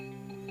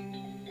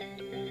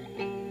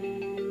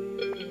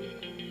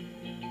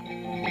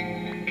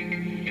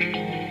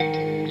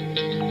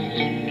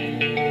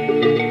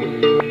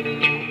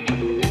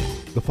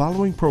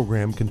following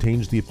program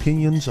contains the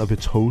opinions of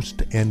its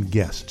host and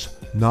guests,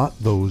 not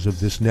those of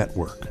this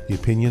network. The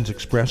opinions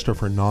expressed are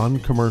for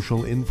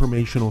non-commercial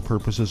informational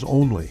purposes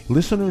only.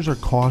 Listeners are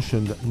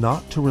cautioned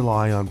not to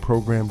rely on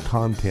program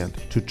content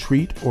to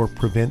treat or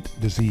prevent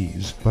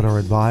disease, but are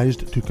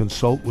advised to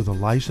consult with a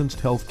licensed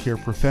healthcare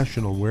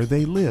professional where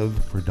they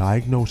live for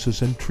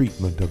diagnosis and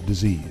treatment of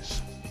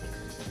disease.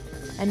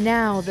 And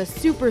now, the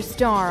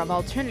superstar of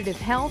alternative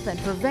health and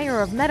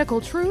purveyor of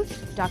medical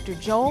truth, Dr.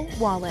 Joel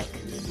Wallach.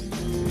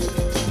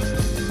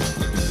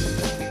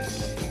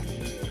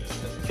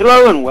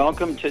 Hello and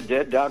welcome to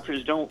Dead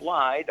Doctors Don't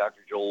Lie.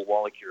 Dr. Joel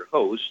Wallach, your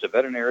host, a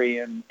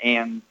veterinarian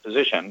and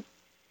physician.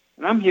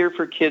 And I'm here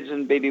for kids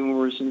and baby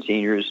boomers and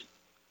seniors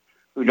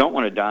who don't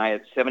want to die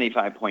at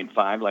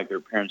 75.5 like their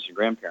parents and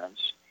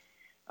grandparents.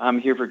 I'm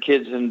here for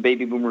kids and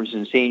baby boomers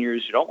and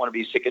seniors who don't want to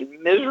be sick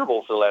and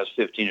miserable for the last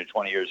 15 to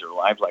 20 years of their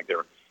life like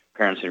their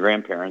parents and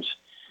grandparents.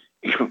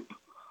 Excuse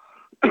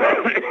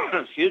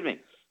me.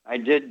 I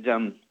did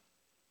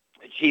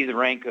achieve the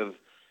rank of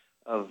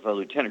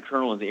lieutenant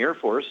colonel in the Air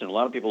Force, and a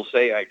lot of people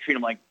say I treat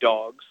them like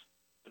dogs.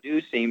 I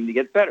do seem to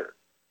get better.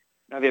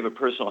 Now, if you have a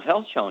personal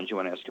health challenge you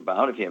want to ask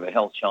about, if you have a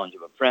health challenge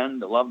of a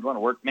friend, a loved one, a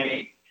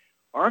workmate,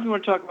 or if you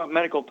want to talk about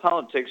medical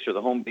politics or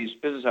the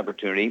home-based business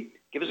opportunity,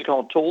 give us a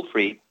call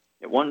toll-free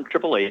at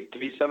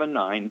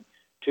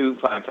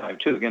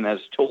 1-888-379-2552. Again,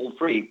 that's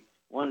toll-free,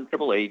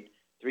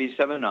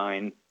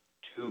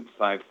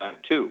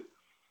 1-888-379-2552.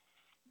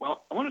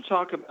 Well, I want to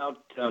talk about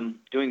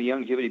doing the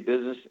longevity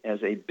business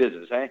as a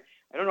business. I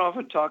don't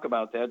often talk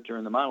about that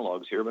during the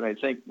monologues here, but I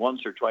think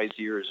once or twice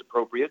a year is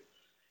appropriate.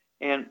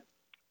 And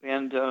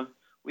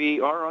we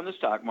are on the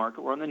stock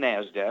market. We're on the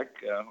NASDAQ.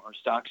 Our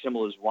stock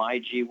symbol is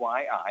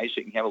YGYI, so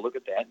you can have a look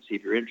at that and see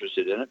if you're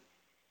interested in it.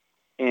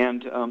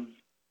 And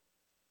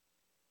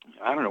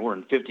I don't know, we're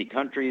in 50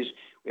 countries.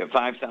 We have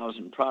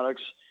 5,000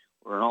 products.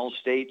 We're in all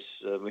states.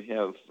 We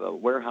have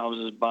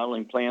warehouses,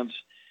 bottling plants,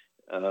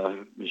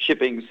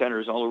 shipping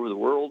centers all over the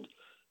world.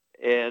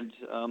 And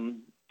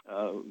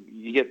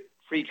you get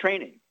free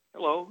training.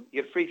 Hello,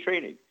 you get free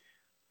training.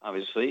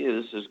 Obviously,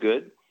 this is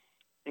good.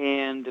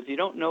 And if you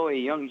don't know a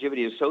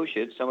longevity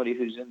associate, somebody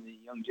who's in the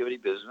longevity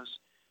business,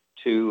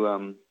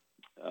 to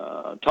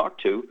talk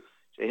to,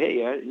 say,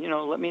 hey,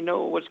 let me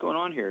know what's going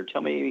on here.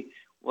 Tell me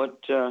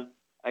what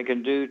I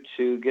can do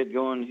to get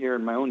going here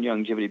in my own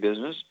longevity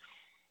business.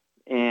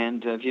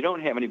 And if you don't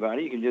have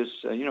anybody, you can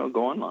just,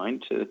 go online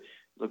to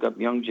look up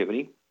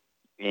longevity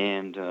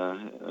and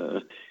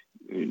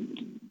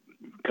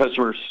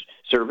customer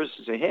service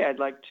and say, hey, I'd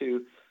like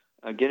to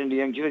get into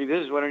longevity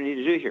business. What do I need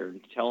to do here?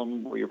 And tell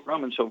them where you're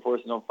from and so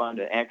forth, and they'll find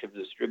an active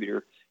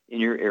distributor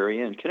in your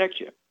area and connect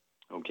you.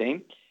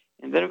 Okay?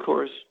 And then, of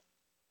course,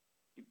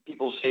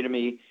 people say to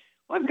me,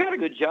 well, I've got a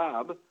good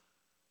job.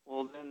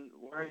 Well, then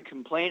why are you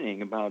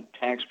complaining about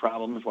tax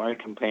problems? Why are you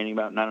complaining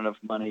about not enough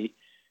money?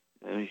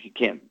 You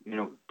can't,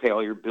 pay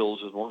all your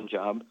bills with one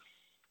job.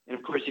 And,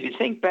 of course, if you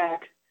think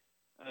back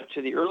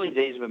to the early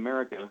days of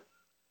America,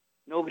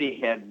 nobody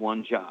had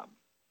one job.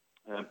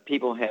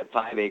 People had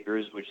 5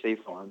 acres, which they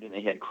farmed, and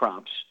they had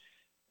crops,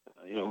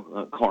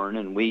 corn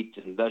and wheat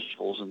and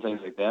vegetables and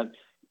things like that,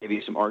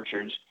 maybe some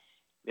orchards.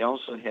 They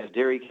also had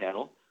dairy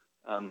cattle.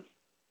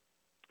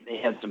 They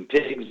had some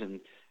pigs, and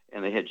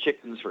they had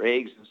chickens for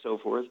eggs and so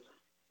forth.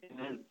 And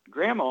then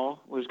Grandma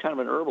was kind of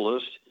an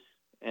herbalist,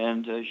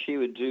 and she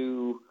would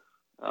do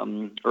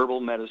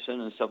herbal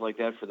medicine and stuff like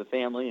that for the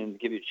family and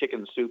give you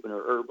chicken soup and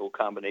her herbal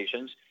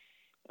combinations.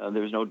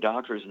 There was no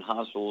doctors and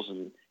hospitals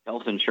and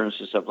health insurance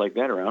and stuff like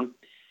that around.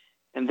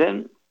 And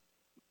then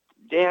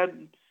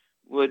Dad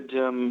would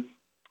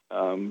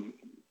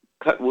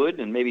cut wood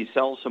and maybe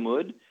sell some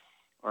wood,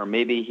 or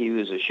maybe he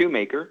was a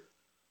shoemaker.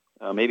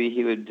 Maybe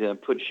he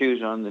would put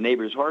shoes on the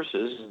neighbor's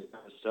horses and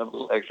stuff, a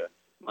little extra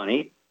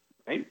money,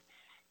 right?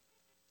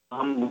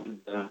 Mom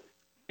would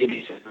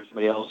babysit for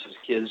somebody else's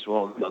kids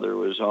while the mother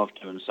was off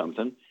doing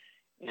something.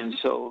 And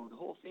so the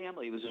whole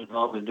family was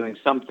involved in doing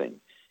something.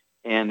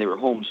 And they were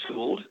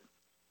homeschooled,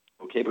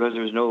 okay, because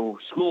there was no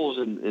schools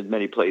in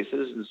many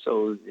places. And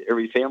so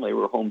every family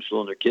were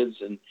homeschooling their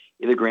kids, and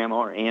either grandma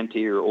or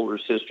auntie or older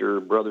sister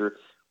or brother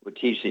would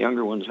teach the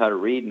younger ones how to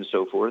read and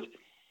so forth.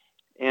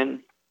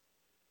 And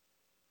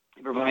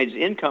it provides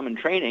income and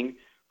training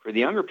for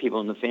the younger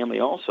people in the family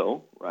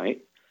also,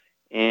 right?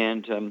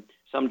 And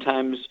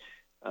sometimes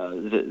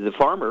the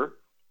farmer,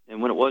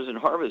 and when it wasn't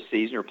harvest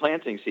season or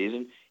planting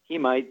season, he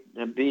might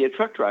be a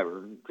truck driver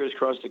and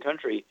crisscross the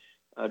country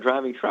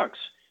driving trucks.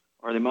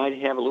 Or they might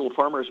have a little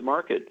farmer's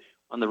market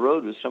on the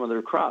road with some of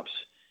their crops.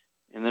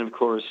 And then, of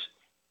course,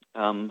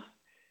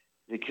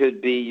 it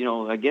could be,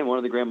 again, one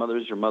of the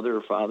grandmothers or mother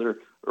or father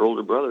or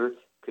older brother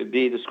could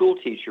be the school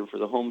teacher for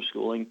the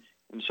homeschooling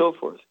and so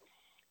forth.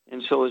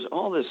 And so there's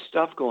all this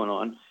stuff going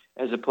on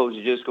as opposed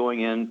to just going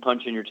in,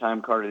 punching your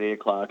time card at 8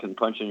 o'clock and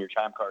punching your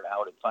time card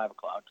out at 5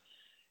 o'clock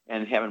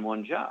and having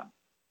one job.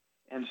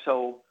 And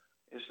so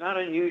it's not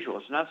unusual.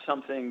 It's not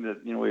something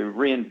that,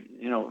 we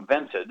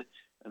invented.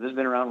 This has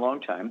been around a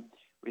long time.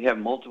 We have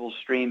multiple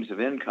streams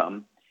of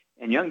income,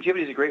 And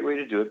longevity is a great way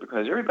to do it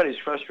because everybody's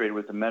frustrated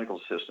with the medical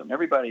system.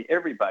 Everybody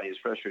is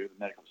frustrated with the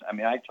medical system. I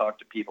mean, I talk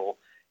to people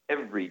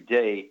every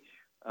day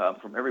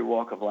from every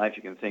walk of life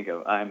you can think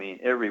of. I mean,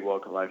 every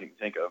walk of life you can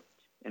think of.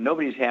 And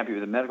nobody's happy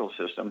with the medical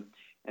system.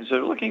 And so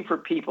they're looking for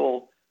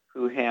people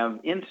who have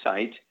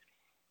insight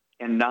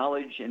and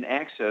knowledge and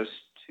access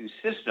to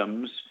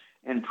systems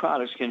and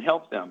products can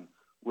help them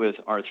with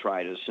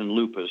arthritis and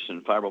lupus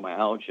and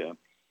fibromyalgia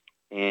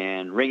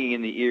and ringing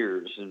in the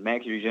ears and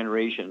macular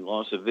degeneration,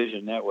 loss of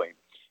vision that way.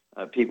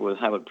 People with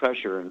high blood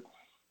pressure, and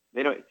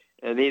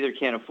they either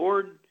can't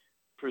afford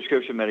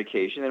prescription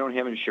medication, they don't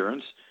have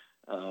insurance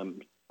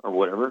or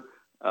whatever.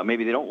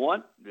 Maybe they don't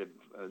want the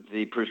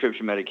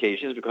prescription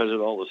medications because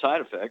of all the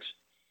side effects,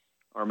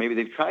 or maybe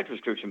they've tried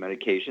prescription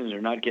medications, they're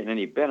not getting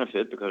any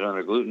benefit because they're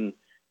on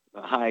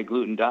a high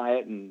gluten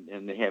diet,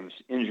 and they have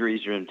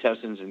injuries to their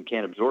intestines and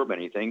can't absorb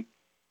anything,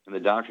 and the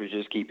doctors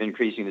just keep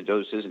increasing the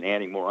doses and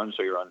adding more on,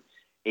 so you're on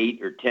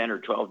 8 or 10 or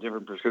 12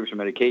 different prescription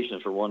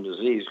medications for one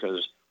disease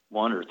because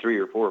 1 or 3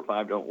 or 4 or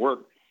 5 don't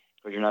work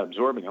because you're not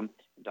absorbing them.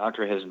 The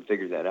doctor hasn't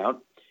figured that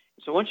out.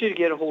 So I want you to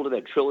get a hold of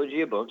that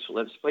trilogy of books,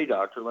 Let's Play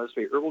Doctor, Let's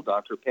Play Herbal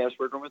Doctor,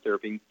 Password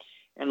Aromatherapy,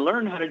 and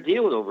learn how to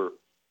deal with over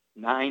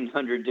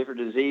 900 different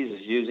diseases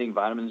using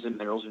vitamins and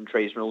minerals and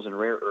trace minerals and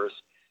rare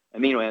earths,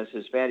 amino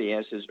acids, fatty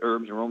acids,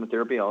 herbs, and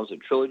aromatherapy. All is a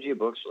trilogy of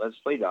books, Let's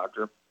Play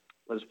Doctor,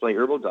 Let's Play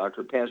Herbal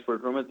Doctor,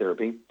 Password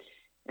Aromatherapy.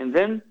 And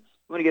then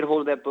you want to get a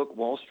hold of that book,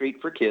 Wall Street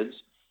for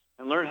Kids,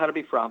 and learn how to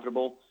be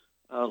profitable,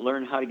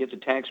 learn how to get the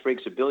tax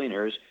breaks of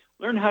billionaires,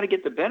 learn how to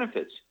get the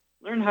benefits,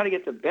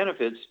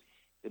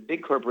 that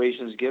big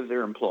corporations give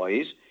their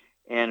employees.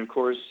 And, of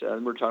course,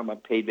 we're talking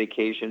about paid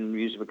vacation,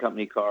 use of a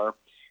company car.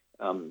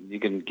 You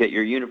can get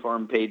your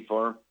uniform paid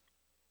for,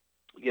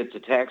 get the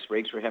tax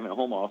breaks for having a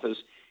home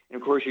office. And,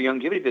 of course, your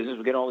longevity business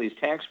will get all these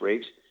tax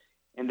breaks.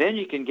 And then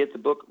you can get the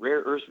book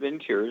Rare Earths Forbidden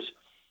Cures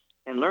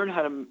and learn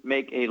how to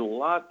make a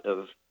lot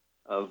of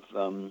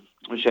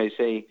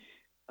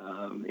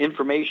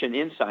information,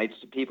 insights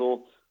to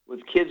people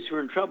with kids who are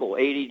in trouble,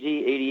 ADD,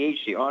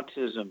 ADHD,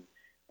 autism,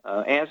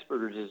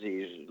 Asperger's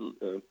disease,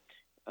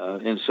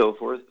 and so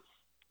forth,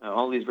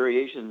 all these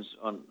variations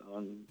on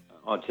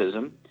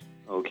autism,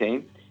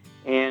 okay?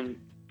 And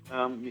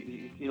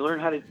you learn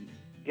how to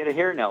get a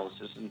hair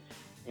analysis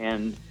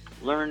and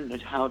learn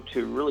how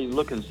to really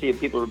look and see if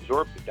people are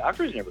absorbed. The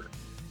doctors never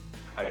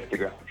try to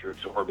figure out if you're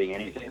absorbing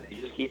anything. They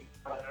just keep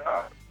finding it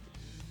out.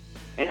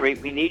 Anyway,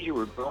 we need you.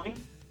 We're growing.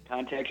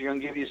 Contact your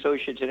longevity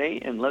associate today,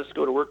 and let's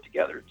go to work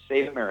together to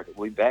save America.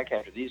 We'll be back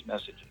after these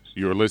messages.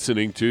 You're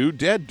listening to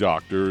Dead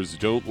Doctors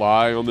Don't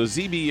Lie on the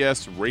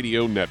ZBS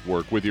Radio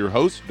Network with your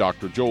host,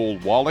 Dr. Joel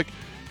Wallach.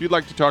 If you'd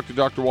like to talk to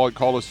Dr. Wallach,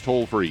 call us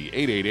toll-free,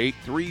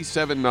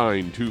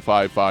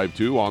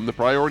 888-379-2552 on the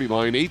priority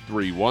line,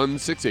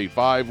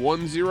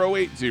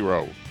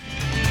 831-685-1080.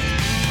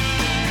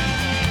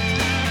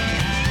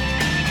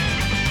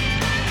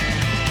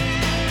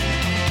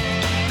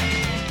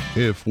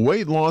 If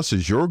weight loss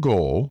is your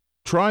goal,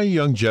 try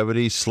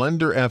Longevity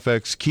Slender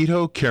FX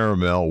Keto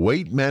Caramel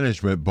Weight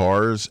Management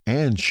Bars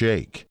and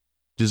Shake.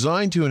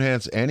 Designed to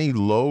enhance any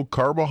low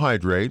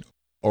carbohydrate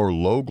or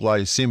low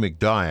glycemic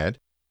diet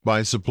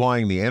by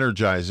supplying the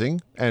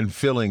energizing and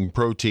filling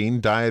protein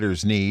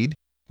dieters need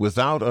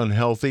without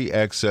unhealthy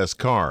excess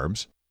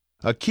carbs,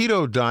 a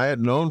keto diet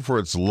known for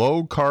its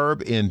low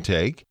carb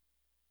intake,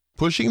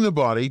 pushing the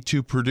body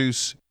to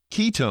produce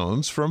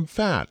ketones from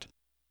fat.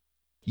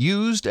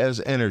 Used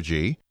as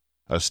energy,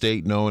 a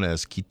state known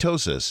as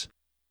ketosis,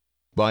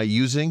 by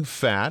using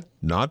fat,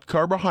 not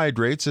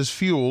carbohydrates, as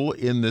fuel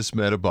in this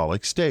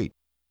metabolic state.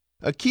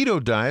 A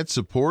keto diet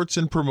supports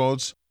and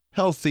promotes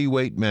healthy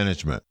weight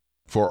management.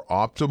 For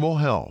optimal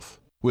health,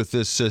 with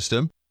this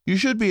system, you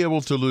should be able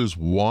to lose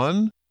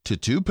 1 to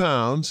 2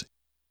 pounds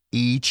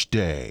each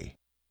day.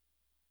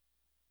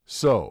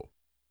 So,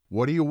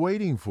 what are you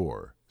waiting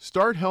for?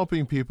 Start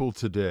helping people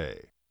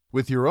today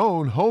with your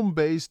own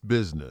home-based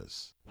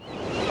business.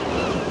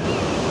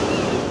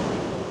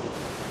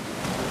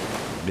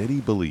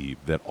 Many believe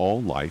that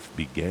all life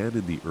began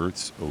in the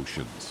Earth's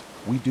oceans.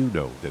 We do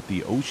know that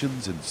the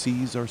oceans and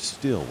seas are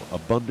still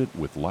abundant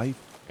with life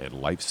and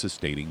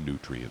life-sustaining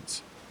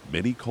nutrients.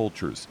 Many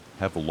cultures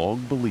have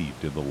long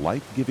believed in the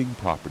life-giving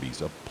properties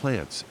of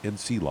plants and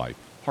sea life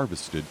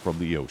harvested from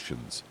the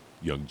oceans.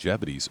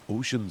 Longevity's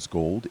Ocean's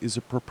Gold is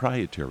a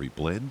proprietary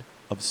blend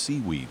of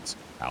seaweeds,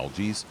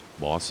 algae,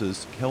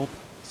 mosses, kelp,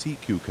 sea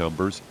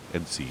cucumbers,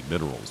 and sea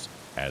minerals,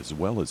 as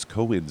well as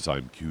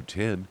coenzyme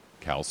Q10,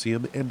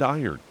 calcium, and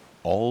iron,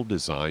 all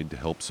designed to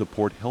help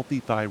support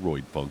healthy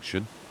thyroid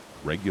function,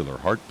 regular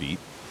heartbeat,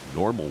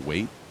 normal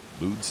weight,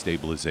 mood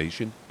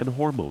stabilization, and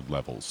hormone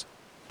levels.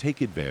 Take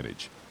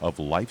advantage of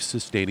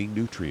life-sustaining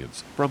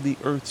nutrients from the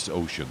Earth's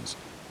oceans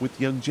with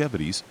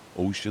Longevity's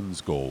Ocean's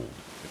Gold.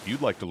 If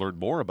you'd like to learn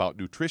more about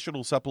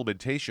nutritional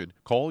supplementation,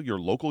 call your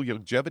local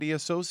Longevity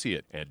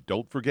associate, and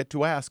don't forget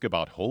to ask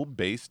about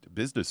home-based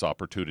business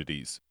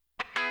opportunities.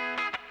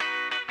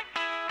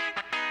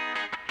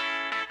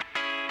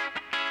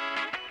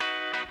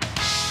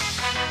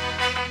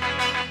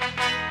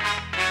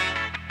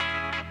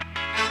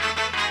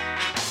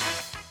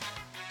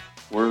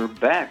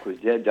 back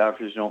with Dead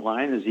Doctors Don't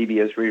Lie on the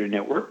ZBS Radio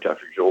Network.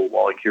 Dr. Joel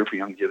Wallach here for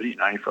Youngevity's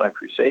 90 for Life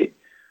Crusade.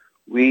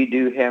 We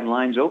do have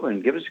lines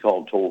open. Give us a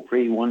call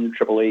toll-free,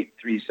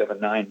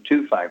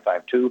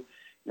 1-888-379-2552.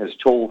 That's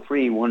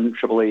toll-free,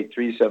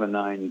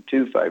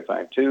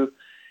 1-888-379-2552.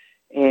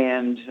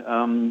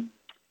 And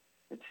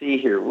let's see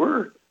here.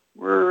 We're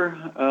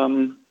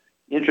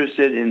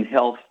interested in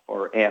health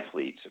for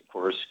athletes, of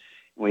course.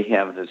 We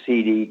have the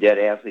CD, Dead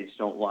Athletes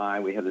Don't Lie.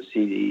 We have the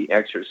CD,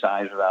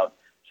 Exercise Without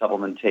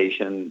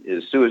Supplementation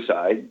is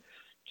Suicide.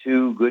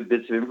 Two good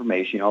bits of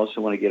information. You also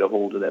want to get a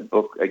hold of that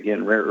book,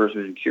 again, Rare Earths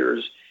and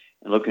Cures,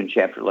 and look in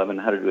Chapter 11,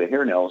 How to Do a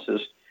Hair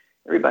Analysis.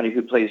 Everybody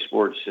who plays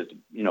sports,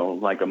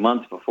 like a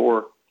month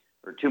before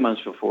or 2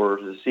 months before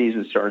the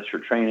season starts for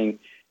training,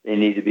 they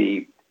need to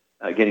be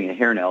getting a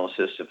hair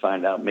analysis to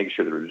find out, make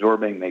sure they're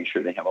absorbing, make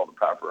sure they have all the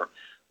proper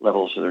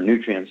levels of their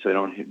nutrients so they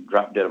don't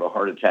drop dead of a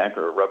heart attack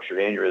or a ruptured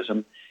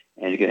aneurysm.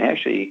 And you can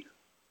actually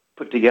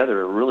put together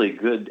a really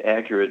good,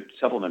 accurate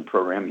supplement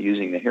program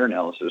using the hair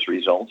analysis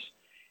results.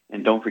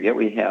 And don't forget,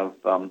 we have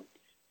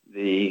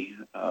the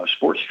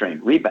sports drink,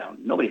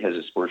 Rebound. Nobody has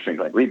a sports drink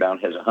like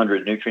Rebound. It has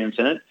 100 nutrients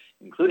in it,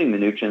 including the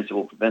nutrients that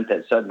will prevent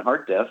that sudden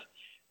heart death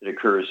that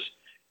occurs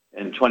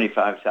in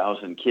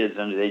 25,000 kids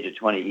under the age of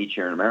 20 each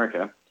year in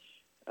America,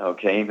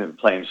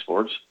 playing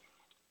sports.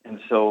 And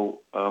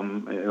so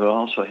it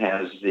also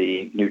has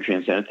the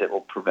nutrients in it that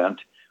will prevent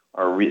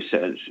or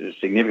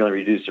significantly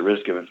reduce the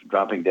risk of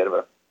dropping dead of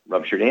a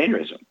ruptured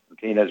aneurysm.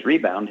 Okay, and as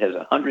Rebound has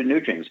 100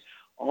 nutrients.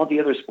 All the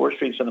other sports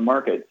drinks on the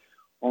market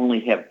only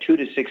have 2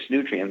 to 6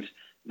 nutrients,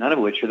 none of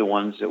which are the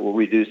ones that will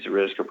reduce the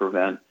risk or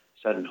prevent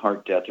sudden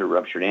heart death or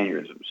ruptured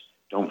aneurysms.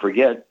 Don't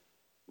forget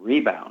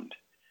Rebound.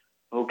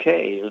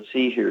 Okay, let's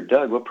see here.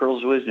 Doug, what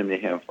pearls of wisdom do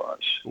you have for us?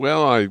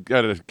 Well, I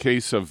got a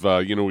case of,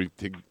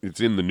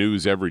 it's in the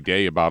news every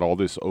day about all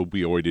this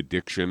opioid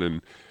addiction,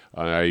 and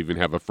I even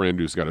have a friend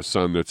who's got a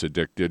son that's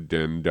addicted,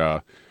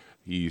 and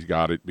he's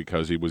got it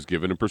because he was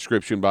given a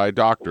prescription by a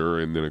doctor,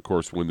 and then, of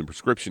course, when the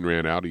prescription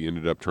ran out, he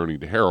ended up turning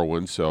to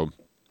heroin,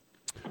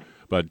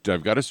 But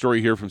I've got a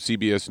story here from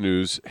CBS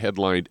News,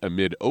 headlined,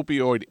 Amid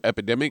Opioid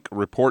Epidemic,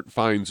 Report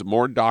Finds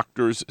More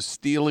Doctors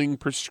Stealing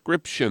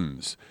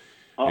Prescriptions.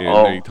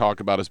 And they talk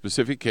about a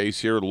specific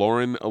case here.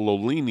 Lauren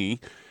Lolini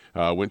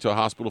went to a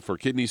hospital for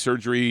kidney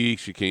surgery.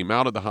 She came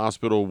out of the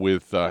hospital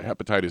with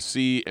hepatitis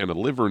C and a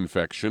liver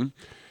infection.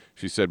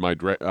 She said, my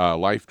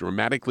life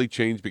dramatically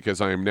changed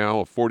because I am now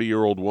a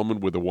 40-year-old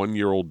woman with a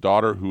 1-year-old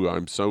daughter who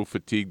I'm so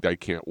fatigued I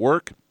can't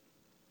work.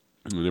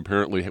 And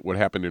apparently what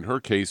happened in her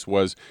case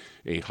was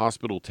a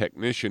hospital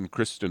technician,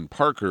 Kristen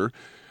Parker,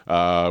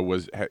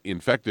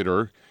 infected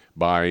her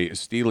by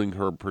stealing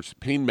her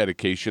pain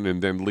medication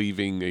and then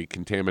leaving a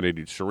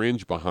contaminated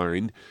syringe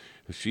behind.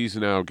 She's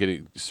now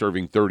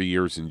serving 30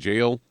 years in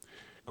jail.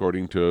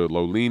 According to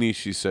Lolini,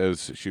 she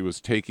says she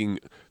was taking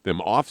them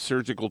off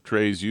surgical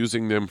trays,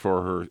 using them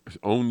for her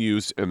own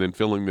use, and then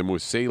filling them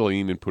with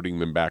saline and putting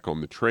them back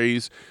on the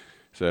trays.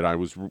 Said, I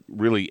was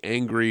really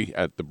angry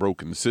at the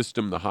broken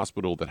system, the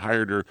hospital that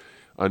hired her.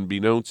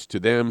 Unbeknownst to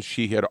them,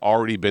 she had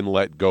already been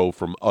let go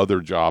from other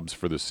jobs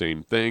for the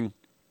same thing.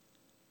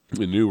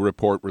 A new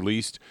report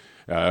released,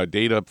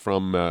 data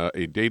from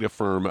a data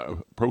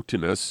firm,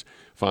 Protinus,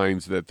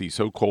 finds that the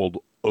so-called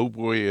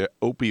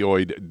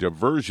opioid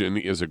diversion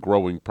is a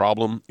growing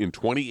problem. In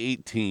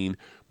 2018,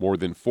 more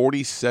than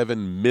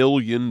 47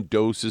 million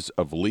doses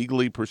of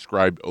legally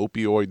prescribed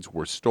opioids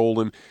were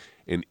stolen,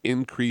 an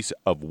increase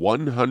of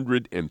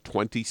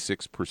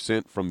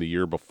 126% from the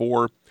year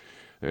before.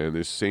 And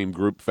this same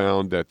group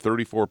found that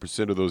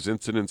 34% of those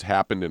incidents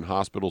happened in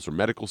hospitals or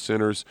medical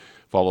centers,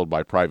 followed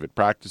by private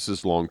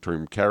practices,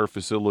 long-term care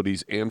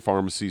facilities, and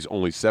pharmacies.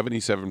 Only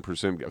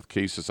 77% of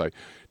cases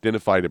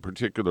identified a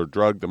particular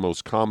drug. The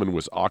most common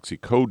was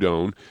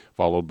oxycodone,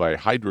 followed by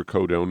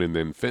hydrocodone, and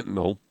then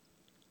fentanyl.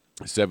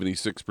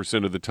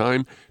 76% of the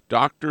time,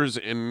 doctors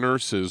and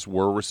nurses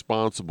were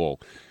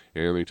responsible.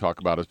 And they talk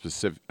about a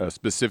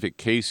specific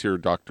case here.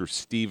 Dr.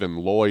 Stephen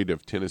Lloyd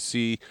of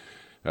Tennessee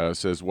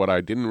says, what I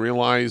didn't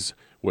realize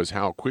was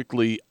how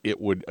quickly it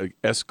would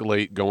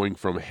escalate, going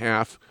from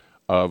half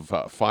of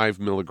 5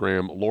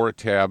 milligram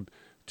Loratab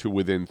to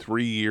within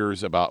 3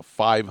 years about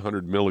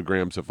 500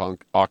 milligrams of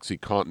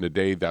OxyContin a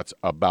day. That's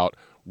about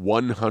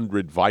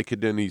 100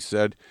 Vicodin, he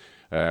said.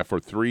 For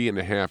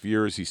 3.5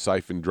 years, he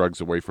siphoned drugs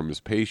away from his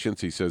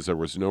patients. He says there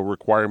was no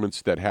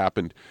requirements that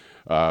happened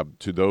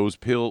to those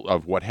pills,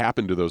 of what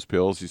happened to those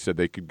pills. He said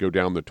they could go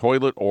down the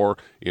toilet or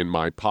in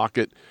my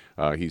pocket.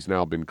 He's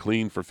now been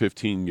clean for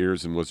 15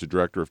 years and was the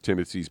director of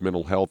Tennessee's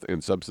Mental Health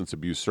and Substance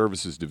Abuse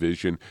Services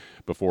Division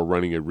before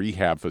running a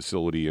rehab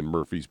facility in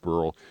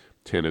Murfreesboro,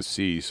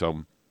 Tennessee.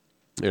 So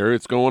there,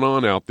 it's going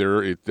on out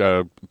there.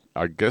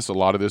 I guess a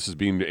lot of this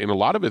and a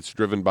lot of it's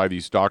driven by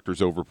these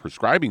doctors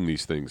overprescribing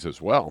these things as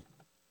well.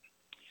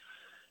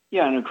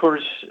 Yeah, and of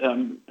course,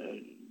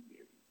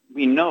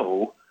 we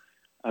know,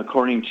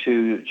 according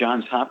to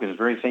Johns Hopkins, a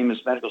very famous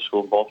medical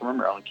school in Baltimore,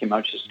 Maryland, came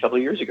out just a couple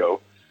of years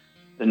ago,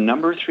 the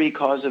number 3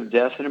 cause of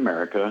death in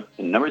America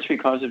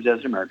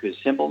is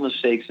simple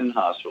mistakes in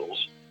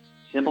hospitals,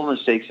 simple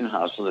mistakes in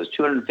hospitals. There's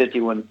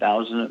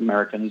 251,000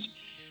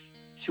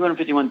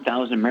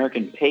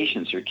 American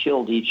patients are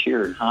killed each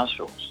year in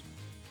hospitals.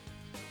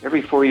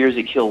 Every 4 years,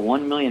 they kill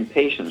 1 million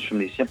patients from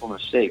these simple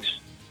mistakes.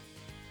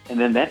 And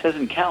then that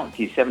doesn't count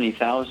these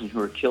 70,000 who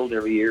are killed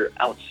every year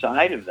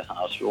outside of the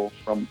hospital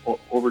from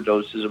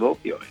overdoses of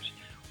opioids.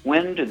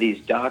 When do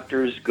these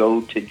doctors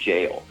go to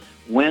jail?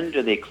 When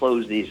do they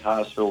close these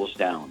hospitals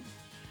down?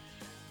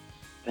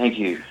 Thank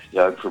you,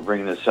 Doug, for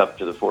bringing this up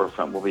to the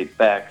forefront. We'll be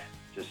back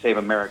to Save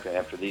America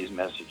after these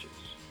messages.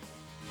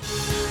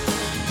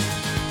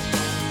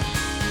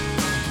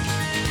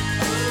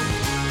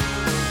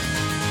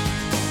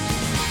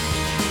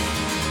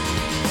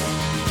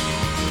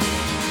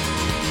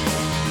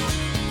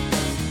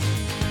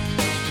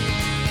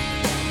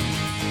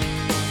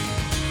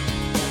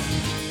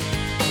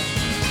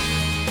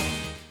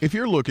 If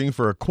you're looking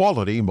for a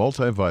quality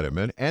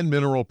multivitamin and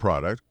mineral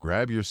product,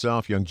 grab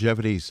yourself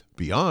Youngevity's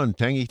Beyond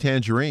Tangy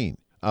Tangerine,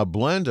 a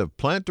blend of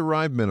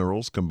plant-derived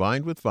minerals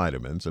combined with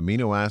vitamins,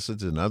 amino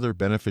acids, and other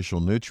beneficial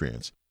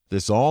nutrients.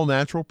 This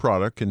all-natural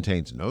product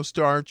contains no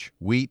starch,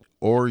 wheat,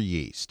 or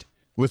yeast,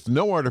 with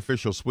no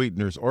artificial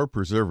sweeteners or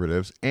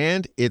preservatives,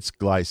 and it's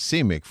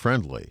glycemic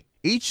friendly.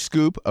 Each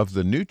scoop of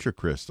the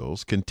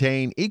NutriCrystals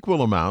contain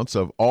equal amounts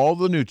of all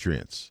the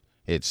nutrients.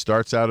 It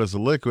starts out as a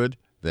liquid,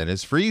 then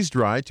is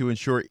freeze-dried to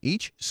ensure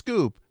each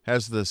scoop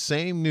has the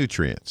same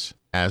nutrients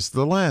as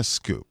the last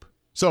scoop.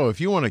 So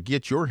if you want to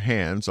get your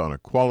hands on a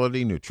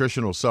quality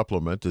nutritional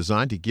supplement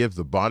designed to give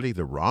the body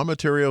the raw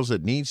materials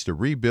it needs to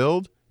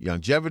rebuild,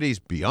 Youngevity's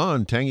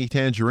Beyond Tangy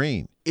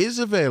Tangerine is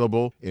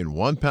available in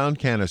 1-pound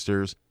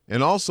canisters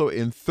and also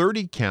in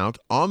 30-count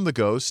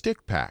on-the-go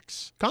stick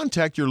packs.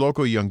 Contact your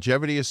local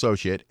Youngevity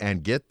associate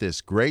and get this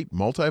great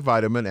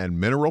multivitamin and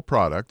mineral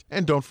product.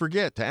 And don't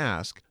forget to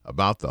ask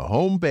about the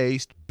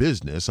home-based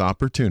business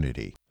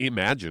opportunity.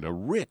 Imagine a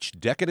rich,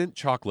 decadent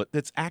chocolate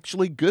that's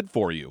actually good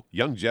for you.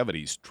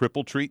 Youngevity's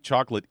Triple Treat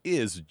Chocolate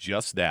is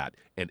just that,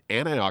 an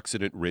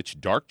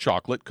antioxidant-rich dark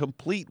chocolate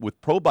complete with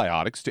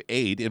probiotics to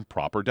aid in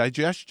proper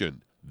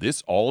digestion.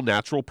 This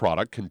all-natural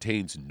product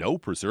contains no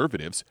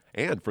preservatives,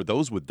 and for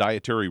those with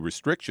dietary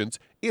restrictions,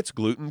 it's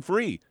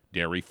gluten-free,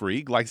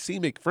 dairy-free,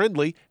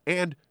 glycemic-friendly,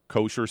 and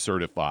kosher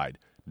certified.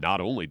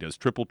 Not only does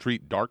Triple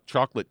Treat dark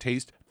chocolate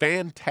taste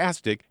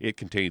fantastic, it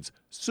contains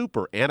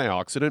super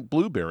antioxidant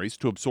blueberries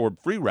to absorb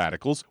free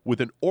radicals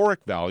with an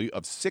ORAC value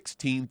of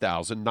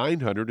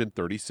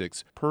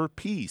 16,936 per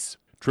piece.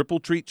 Triple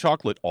Treat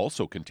Chocolate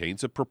also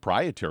contains a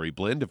proprietary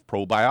blend of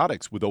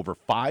probiotics with over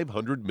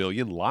 500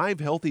 million live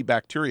healthy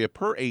bacteria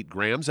per 8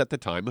 grams at the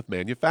time of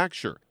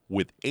manufacture,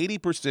 with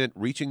 80%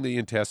 reaching the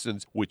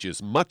intestines, which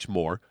is much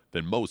more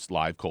than most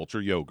live culture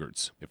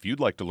yogurts. If you'd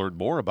like to learn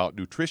more about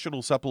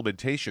nutritional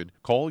supplementation,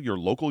 call your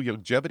local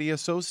Youngevity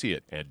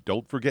associate, and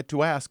don't forget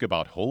to ask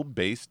about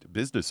home-based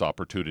business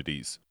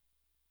opportunities.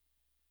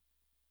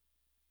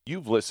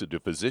 You've listened to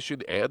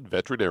physician and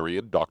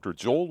veterinarian Dr.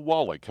 Joel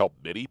Wallach help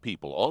many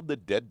people on the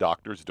Dead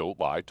Doctors Don't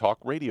Lie talk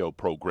radio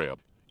program.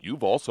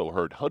 You've also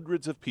heard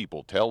hundreds of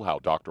people tell how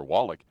Dr.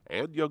 Wallach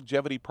and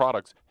Youngevity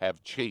products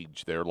have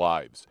changed their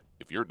lives.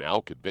 If you're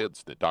now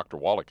convinced that Dr.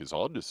 Wallach is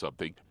onto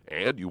something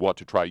and you want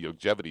to try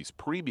Youngevity's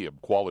premium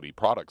quality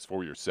products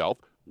for yourself,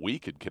 we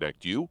can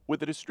connect you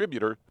with a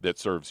distributor that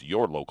serves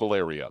your local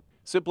area.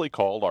 Simply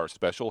call our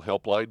special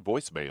helpline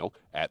voicemail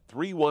at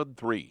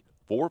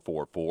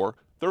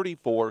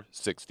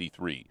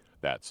 313-444-3463.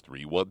 That's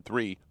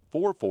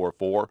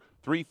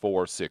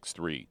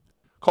 313-444-3463.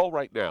 Call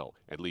right now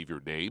and leave your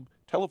name,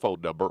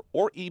 telephone number,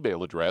 or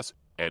email address,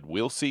 and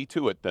we'll see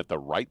to it that the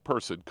right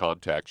person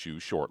contacts you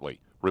shortly.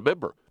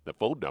 Remember, the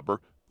phone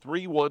number,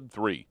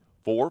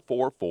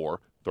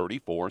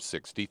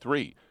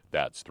 313-444-3463.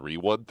 That's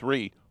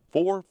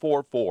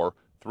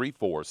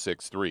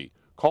 313-444-3463.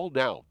 Call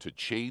now to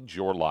change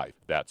your life.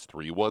 That's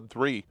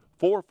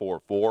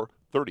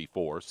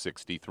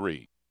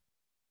 313-444-3463.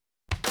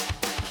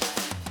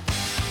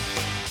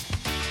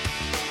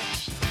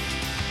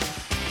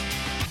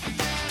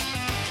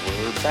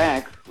 We're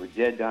back with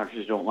Dead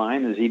Doctors Don't Lie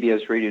on the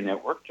ZBS Radio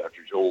Network.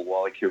 Dr. Joel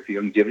Wallach here for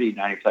Youngevity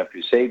 95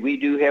 Crusade. We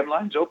do have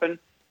lines open.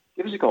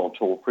 Give us a call,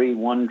 toll-free,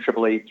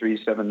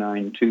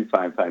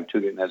 1-888-379-2552.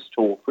 Again, that's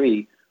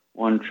toll-free,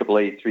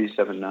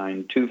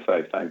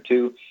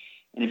 1-888-379-2552.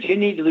 And if you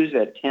need to lose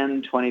that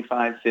 10,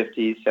 25,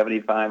 50,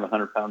 75,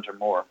 100 pounds or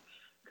more,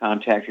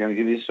 contact your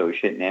Youngevity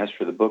associate and ask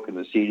for the book and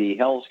the CD,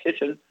 Hell's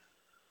Kitchen.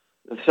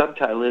 The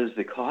subtitle is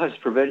The Cause,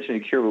 Prevention,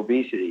 and Cure of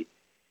Obesity.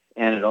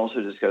 And it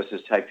also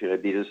discusses type 2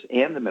 diabetes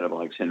and the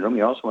metabolic syndrome.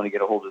 You also want to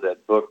get a hold of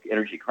that book,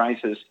 Energy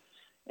Crisis,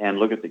 and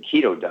look at the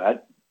keto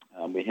diet.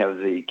 We have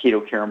the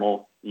keto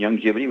caramel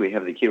Youngevity. We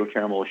have the keto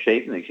caramel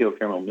shake and the keto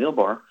caramel meal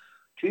bar.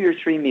 2 or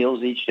 3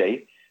 meals each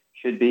day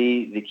should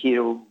be the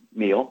keto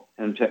meal.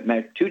 And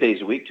 2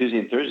 days a week, Tuesday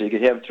and Thursday, you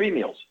could have 3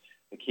 meals,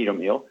 a keto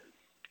meal.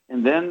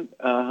 And then,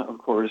 of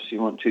course, you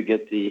want to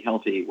get the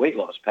healthy weight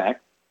loss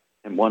pack,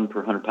 and 1 per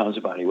 100 pounds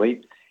of body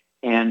weight.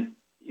 And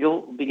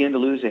you'll begin to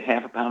lose a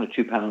half a pound to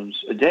 2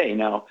 pounds a day.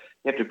 Now,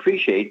 you have to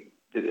appreciate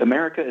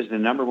America is the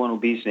number one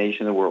obese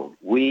nation in the world.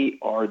 We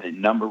are the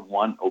number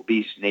one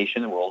obese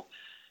nation in the world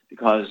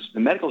because the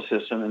medical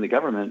system and the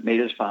government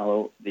made us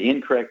follow the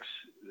incorrect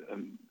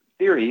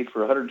theory for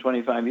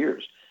 125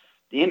 years.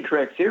 The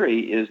incorrect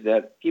theory is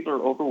that people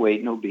are overweight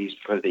and obese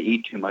because they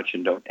eat too much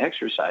and don't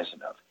exercise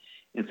enough.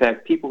 In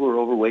fact, people who are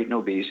overweight and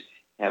obese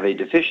have a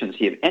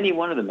deficiency of any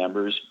one of the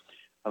members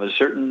of a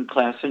certain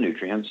class of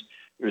nutrients.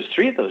 There's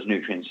 3 of those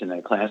nutrients in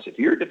that class. If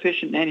you're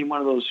deficient in any one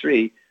of those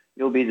 3,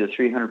 you'll be the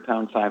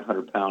 300-pound,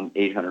 500-pound,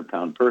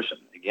 800-pound person.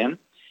 Again,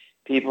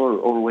 people are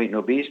overweight and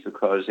obese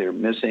because they're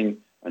missing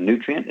a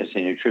nutrient. It's a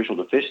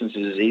nutritional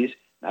deficiency disease,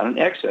 not an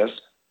excess,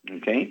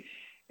 okay?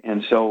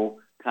 And so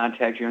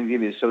contact your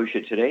Youngevity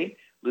associate today.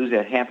 Lose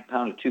that half a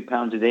pound to 2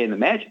 pounds a day. And the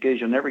magic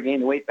is you'll never gain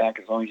the weight back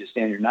as long as you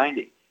stay under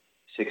 90.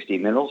 60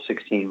 minerals,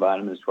 16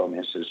 vitamins, 12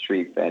 acids,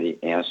 3 fatty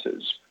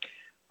acids.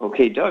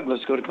 Okay, Doug,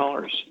 let's go to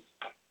callers.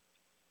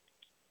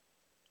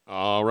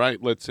 All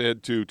right, let's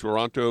head to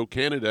Toronto,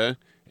 Canada.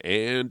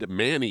 And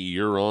Manny,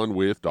 you're on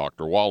with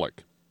Dr.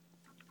 Wallach.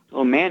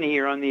 Well, Manny,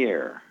 you're on the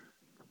air.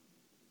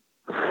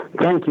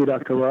 Thank you,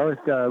 Dr.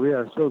 Wallach. We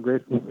are so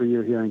grateful for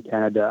you here in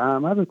Canada. I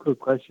have a quick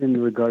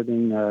question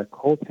regarding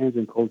cold hands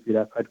and cold feet.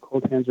 I've had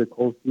cold hands or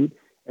cold feet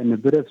and a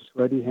bit of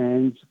sweaty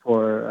hands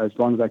for as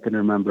long as I can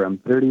remember. I'm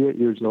 38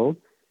 years old,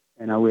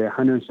 and I weigh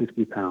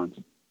 160 pounds.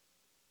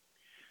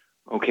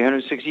 Okay,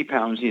 160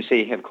 pounds. You say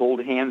you have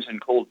cold hands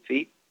and cold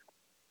feet?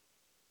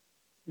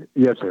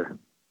 Yes, sir.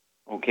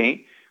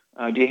 Okay.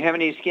 Do you have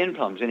any skin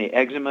problems, any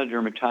eczema,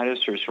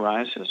 dermatitis, or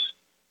psoriasis?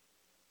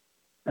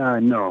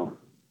 No.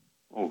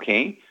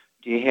 Okay.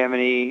 Do you have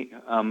any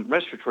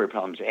respiratory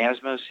problems,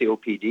 asthma,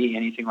 COPD,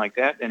 anything like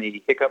that?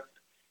 Any hiccup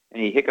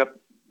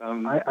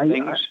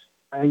things?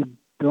 I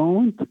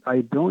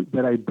don't,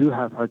 but I do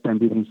have hard time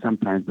breathing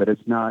sometimes, but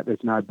it's not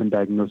been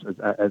diagnosed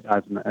as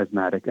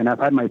asthmatic. And I've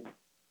had my...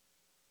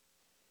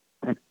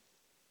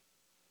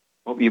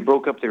 Oh, you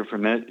broke up there for a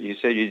minute. You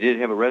said you did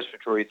have a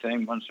respiratory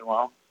thing once in a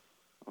while?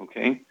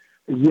 Okay.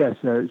 Yes,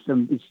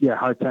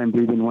 hard time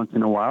breathing once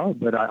in a while,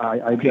 but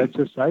I do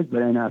exercise,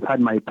 and I've had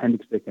my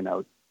appendix taken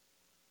out.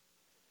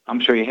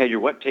 I'm sorry, you had your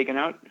what taken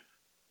out?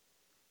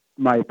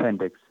 My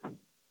appendix.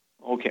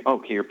 Okay,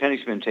 your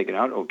appendix has been taken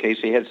out. Okay,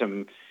 so you had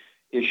some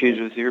issues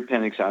with your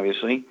appendix,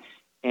 obviously.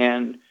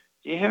 And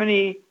do you have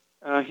any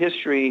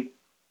history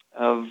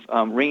of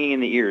ringing in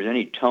the ears,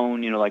 any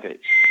tone, like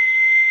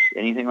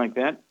anything like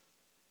that?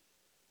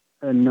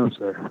 No,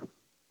 sir.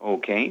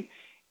 Okay.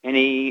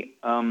 Any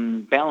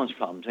balance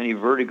problems, any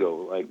vertigo,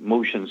 like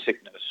motion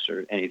sickness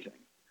or anything?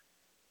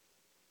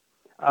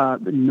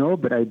 No,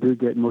 but I do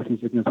get motion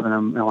sickness when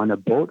I'm on a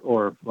boat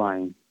or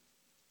flying.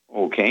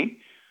 Okay,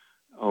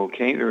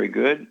 very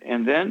good.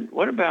 And then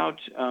what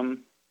about, let's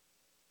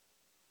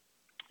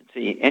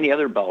see, any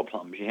other bowel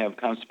problems? You have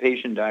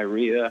constipation,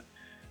 diarrhea?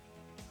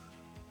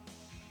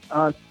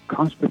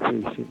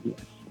 Constipation, yes.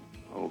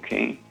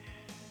 Okay,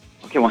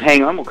 well,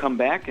 hang on. We'll come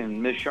back,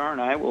 and Ms. Shar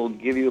and I will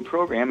give you a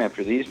program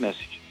after these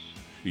messages.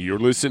 You're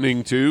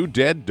listening to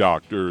Dead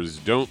Doctors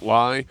Don't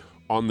Lie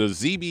on the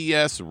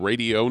ZBS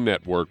Radio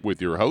Network with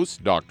your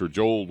host, Dr.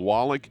 Joel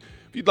Wallach.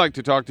 If you'd like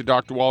to talk to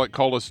Dr. Wallach,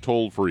 call us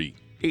toll-free,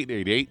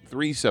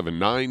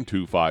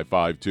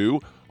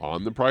 888-379-2552.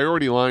 On the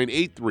priority line,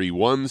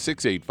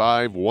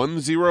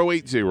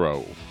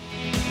 831-685-1080.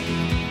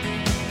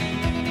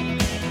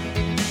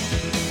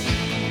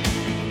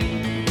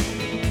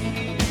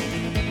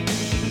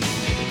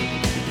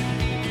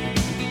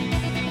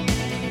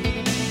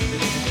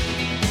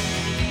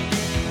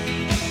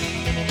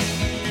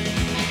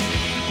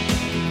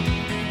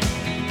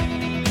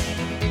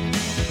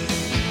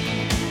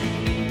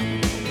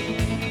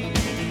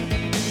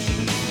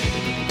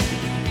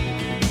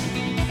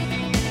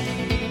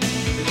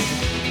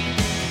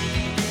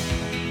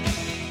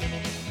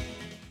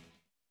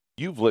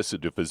 You've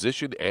listened to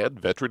physician and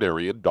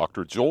veterinarian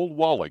Dr. Joel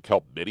Wallach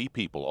help many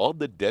people on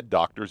the Dead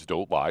Doctors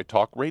Don't Lie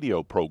talk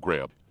radio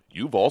program.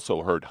 You've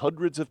also heard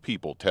hundreds of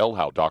people tell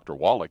how Dr.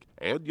 Wallach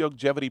and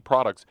Youngevity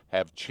products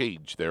have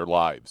changed their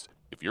lives.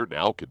 If you're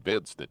now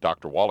convinced that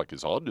Dr. Wallach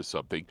is onto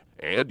something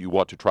and you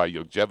want to try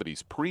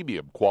Youngevity's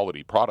premium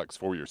quality products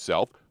for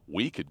yourself,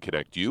 we can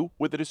connect you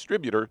with a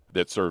distributor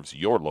that serves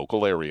your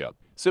local area.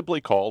 Simply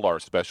call our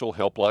special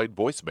helpline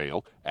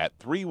voicemail at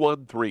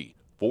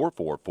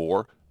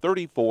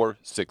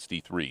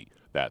 313-444-3463.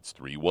 That's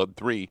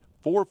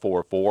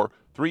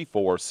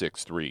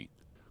 313-444-3463.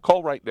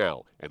 Call right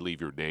now and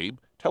leave your name,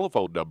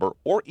 telephone number,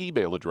 or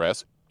email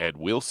address, and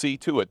we'll see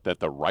to it that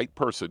the right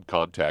person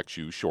contacts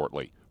you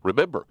shortly.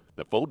 Remember,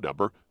 the phone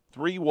number,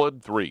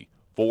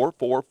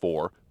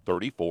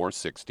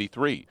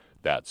 313-444-3463.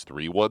 That's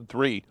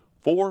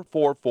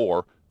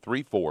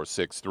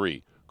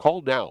 313-444-3463.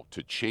 Call now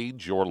to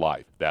change your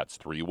life. That's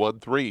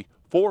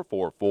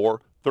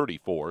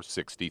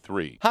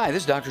 313-444-3463. Hi,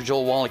 this is Dr.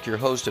 Joel Wallach, your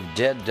host of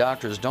Dead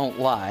Doctors Don't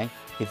Lie.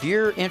 If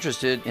you're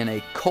interested in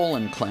a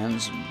colon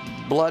cleanse,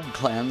 blood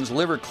cleanse,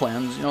 liver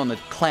cleanse, in the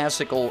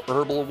classical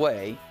herbal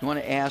way, you want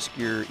to ask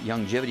your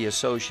Youngevity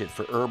associate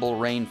for Herbal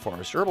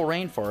Rainforest. Herbal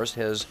Rainforest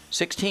has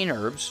 16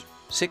 herbs,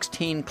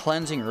 16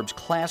 cleansing herbs,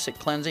 classic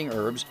cleansing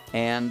herbs,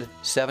 and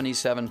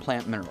 77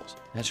 plant minerals.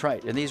 That's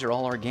right, and these are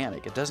all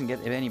organic. It doesn't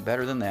get any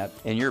better than that.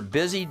 In your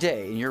busy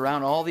day, and you're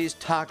around all these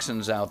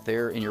toxins out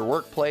there, in your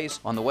workplace,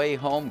 on the way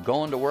home,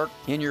 going to work,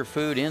 in your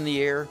food, in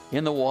the air,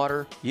 in the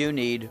water, you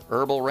need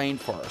Herbal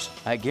Rainforest.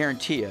 I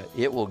guarantee you,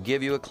 it will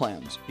give you a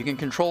cleanse. You can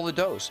control the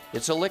dose.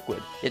 It's a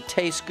liquid. It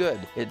tastes good.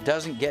 It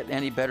doesn't get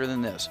any better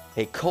than this.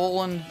 A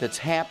colon that's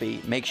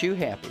happy makes you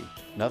happy.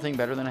 Nothing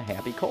better than a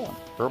happy colon.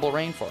 Herbal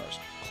Rainforest.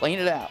 Clean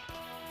it out.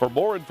 For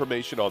more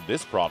information on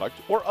this product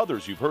or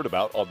others you've heard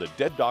about on the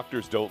Dead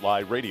Doctors Don't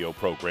Lie radio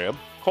program,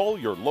 call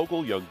your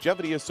local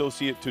Youngevity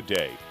associate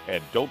today.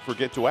 And don't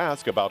forget to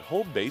ask about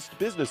home-based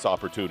business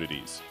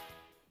opportunities.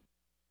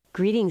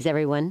 Greetings,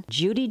 everyone.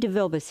 Judy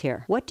DeVilbus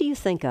here. What do you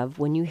think of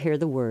when you hear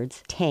the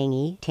words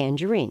tangy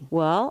tangerine?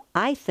 Well,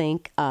 I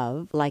think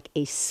of like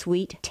a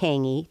sweet,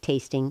 tangy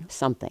tasting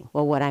something.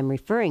 Well, what I'm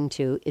referring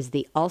to is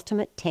the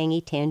Ultimate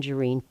Tangy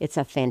Tangerine. It's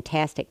a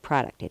fantastic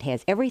product. It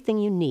has everything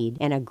you need,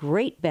 and a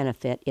great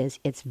benefit is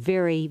it's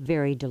very,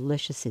 very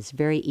delicious. It's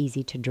very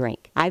easy to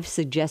drink. I've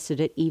suggested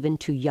it even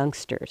to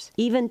youngsters.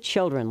 Even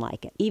children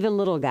like it. Even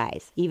little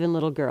guys. Even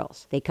little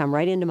girls. They come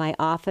right into my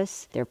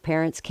office. Their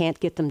parents can't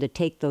get them to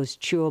take those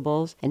chewables,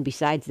 and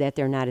besides that,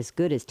 they're not as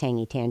good as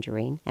Tangy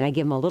Tangerine. And I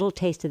give them a little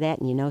taste of that,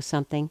 and you know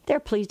something? They're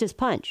pleased as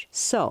punch.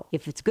 So,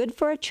 if it's good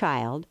for a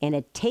child and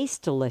it tastes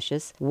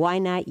delicious, why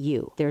not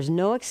you? There's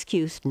no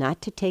excuse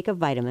not to take a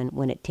vitamin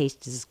when it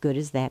tastes as good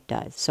as that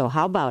does. So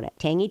how about it?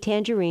 Tangy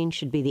Tangerine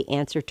should be the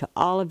answer to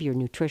all of your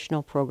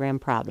nutritional program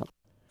problems.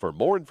 For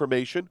more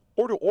information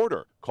or to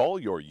order, call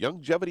your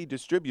Youngevity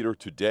distributor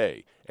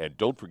today. And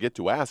don't forget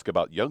to ask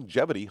about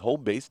Youngevity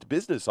home-based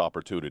business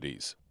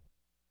opportunities.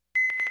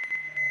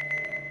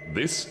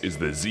 This is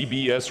the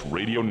ZBS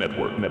Radio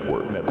Network.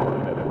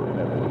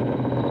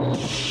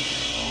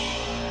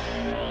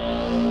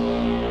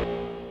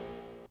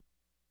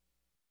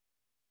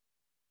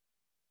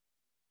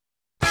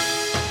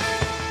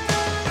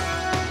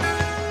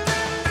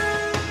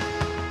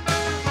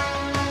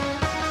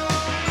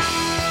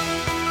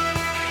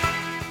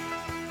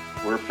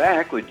 We're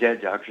back with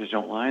Dead Doctors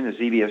Don't Lie on the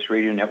ZBS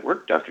Radio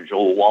Network. Dr.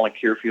 Joel Wallach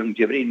here for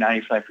Youngevity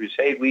 95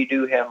 Crusade. We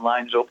do have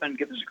lines open.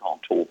 Give us a call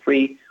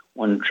toll-free.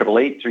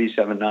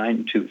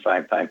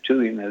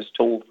 1-888-379-2552, and that's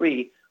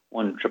toll-free,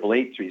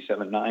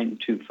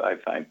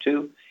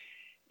 1-888-379-2552.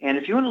 And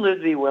if you want to live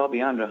to be well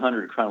beyond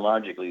 100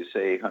 chronologically,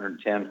 say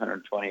 110,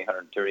 120,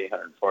 130,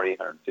 140,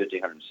 150,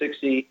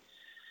 160,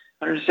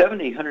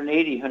 170,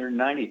 180,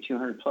 190,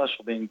 200 plus,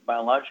 while being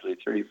biologically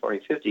 30, 40,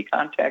 50,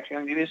 contact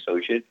your Youngevity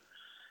associate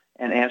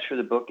and ask for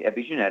the book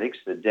Epigenetics,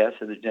 The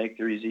Death of the Genetic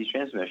Theory of Disease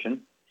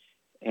Transmission,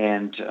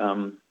 and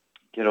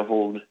get a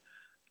hold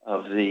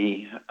of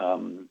the...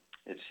 the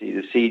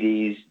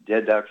CDs,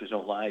 Dead Doctors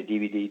Don't Lie,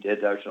 DVD,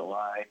 Dead Doctors Don't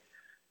Lie,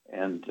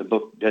 and the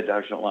book Dead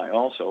Doctors Don't Lie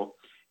also.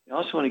 You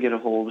also want to get a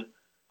hold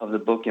of the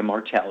book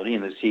Immortality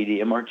and the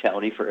CD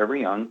Immortality Forever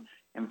Young,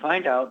 and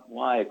find out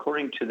why,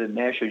 according to the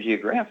National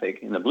Geographic,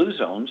 in the blue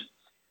zones,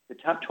 the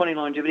top 20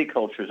 longevity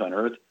cultures on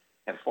Earth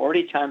have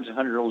 40 times the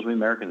 100-year-olds we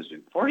Americans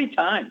do. 40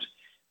 times.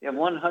 They have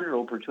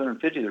 100-year-old per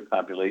 250 of their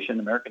population.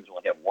 Americans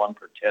only have 1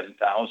 per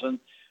 10,000 of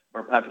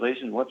our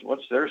population.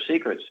 What's their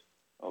secrets?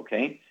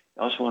 Okay?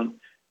 You also want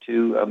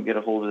to get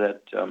a hold of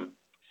that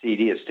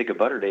CD, A Stick of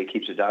Butter a Day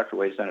Keeps the Doctor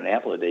Away. It's not an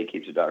apple a day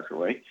keeps the doctor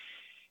away.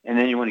 And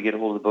then you want to get a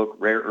hold of the book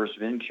Rare Earths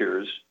of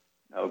Incures,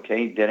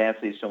 okay, Dead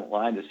Athletes Don't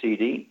Lie, the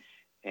CD.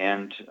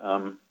 And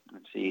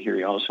let's see here,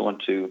 you also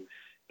want to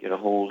get a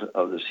hold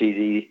of the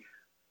CD,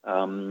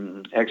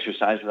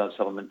 Exercise Without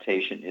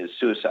Supplementation is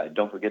Suicide.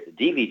 Don't forget the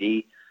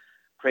DVD,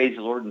 Praise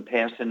the Lord and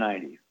Pass the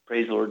 90.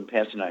 Praise the Lord and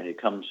Pass the 90. It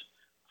comes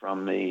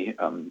from the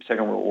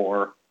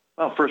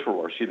First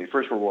World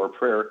War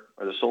prayer,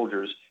 or the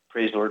soldiers,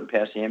 praise the Lord and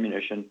pass the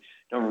ammunition.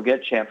 Don't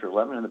forget chapter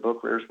 11 in the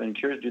book, Rare Earths of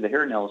Incures, do the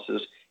hair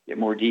analysis, get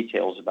more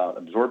details about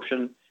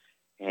absorption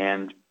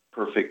and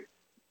perfect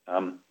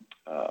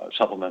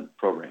supplement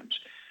programs.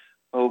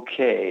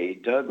 Okay,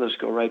 Doug, let's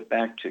go right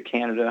back to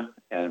Canada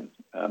and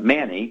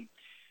Manny.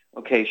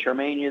 Okay,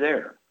 Charmaine, you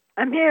there?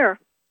 I'm here.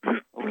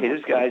 Okay,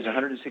 this guy's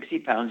 160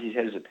 pounds. He's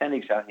had his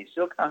appendix out. He's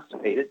still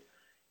constipated.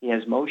 He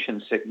has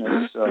motion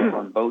sickness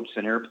on boats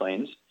and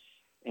airplanes.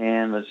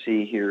 And let's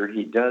see here,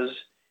 he does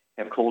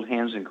have cold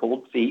hands and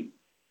cold feet.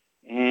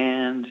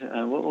 And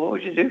what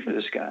would you do for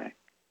this guy?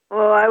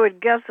 Well, I would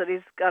guess that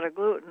he's got a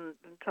gluten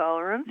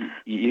intolerance.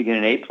 You get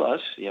an A+,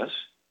 yes.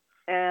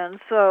 And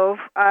so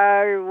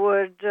I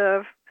would,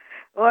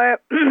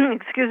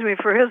 excuse me,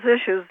 for his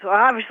issues, well,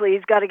 obviously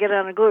he's got to get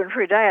on a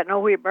gluten-free diet. No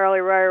wheat,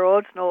 barley, rye, or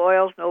oats, no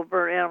oils, no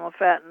burnt animal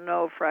fat, and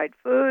no fried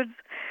foods.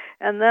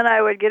 And then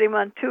I would get him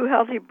on 2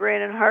 healthy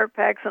brain and heart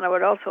packs, and I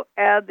would also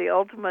add the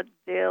Ultimate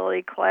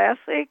Daily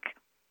Classic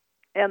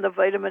and the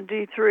vitamin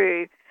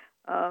D3,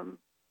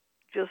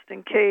 just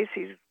in case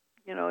he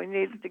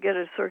needs to get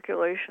his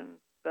circulation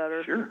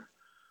better. Sure.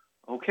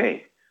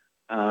 Okay.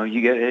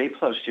 You get an A+,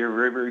 dear.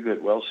 Very, very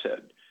good. Well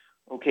said.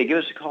 Okay, give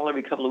us a call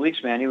every couple of weeks,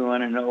 Manny. We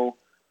want to know,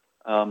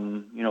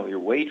 your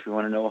weight. We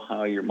want to know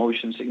how your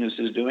motion sickness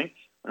is doing.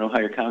 We want to know how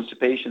your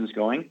constipation is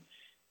going.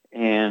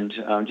 And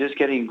just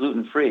getting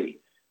gluten-free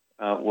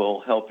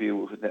will help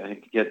you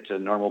get a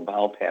normal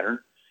bowel pattern.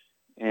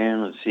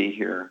 And let's see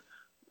here.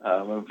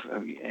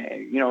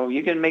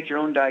 You can make your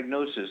own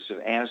diagnosis of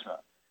asthma.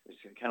 It's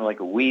kind of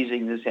like a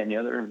wheezing, this and the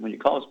other. And when you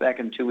call us back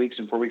in 2 weeks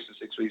and 4 weeks and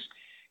 6 weeks,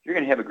 you're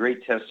going to have a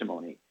great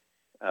testimony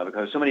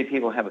because so many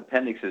people have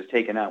appendixes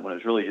taken out when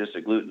it's really just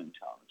a gluten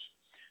intolerance.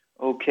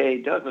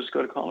 Okay, Doug, let's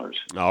go to callers.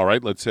 All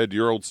right, let's head to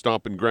your old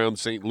stomping ground,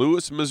 St.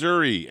 Louis,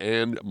 Missouri.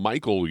 And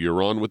Michael,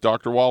 you're on with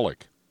Dr.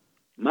 Wallach.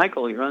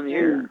 Michael, you're on the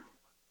air.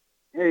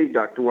 Hey,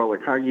 Dr.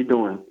 Wallach, how you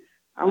doing?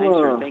 Thanks,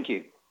 sir. Thank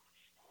you.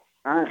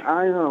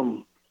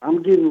 I'm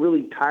getting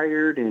really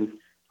tired and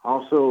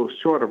also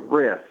short of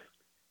breath,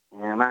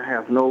 and I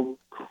have no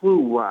clue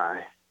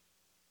why.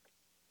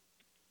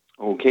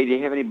 Okay, do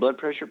you have any blood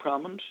pressure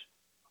problems?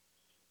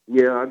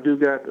 Yeah, I do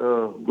got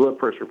blood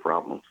pressure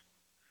problems.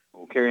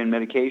 Okay, are you on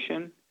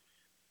medication?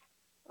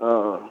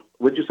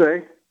 What'd you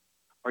say?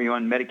 Are you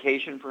on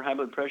medication for high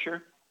blood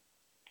pressure?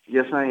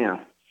 Yes, I am.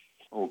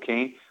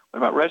 Okay. What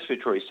about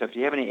respiratory stuff? Do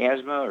you have any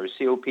asthma or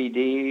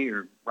COPD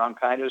or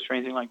bronchitis or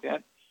anything like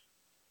that?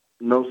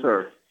 No,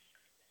 sir.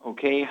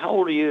 Okay. How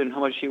old are you and how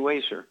much do you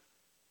weigh, sir?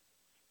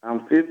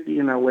 I'm 50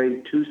 and I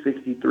weigh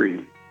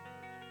 263.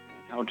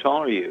 How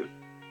tall are you?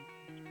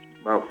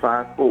 About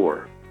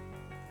 5'4".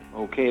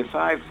 Okay, at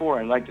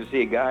 5'4", I'd like to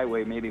see a guy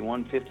weigh maybe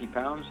 150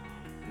 pounds.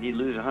 He'd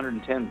lose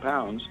 110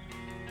 pounds.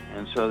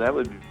 And so that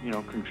would,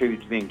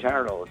 contribute to being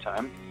tired all the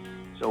time.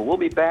 So we'll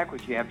be back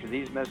with you after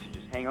these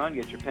messages. Hang on,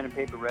 get your pen and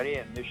paper ready,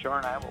 and Ms. Shar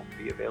and I will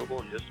be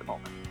available in just a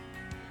moment.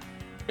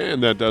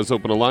 And that does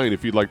open a line.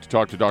 If you'd like to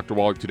talk to Dr.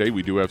 Wallach today,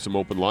 we do have some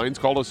open lines.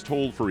 Call us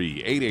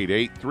toll-free,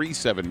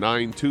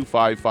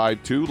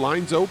 888-379-2552.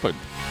 Lines open.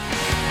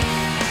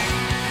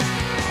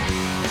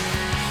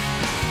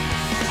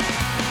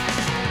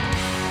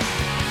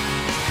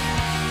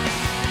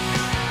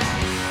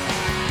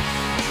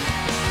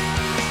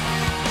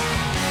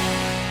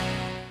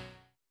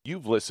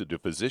 You've listened to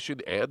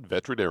physician and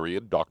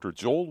veterinarian Dr.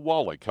 Joel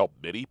Wallach help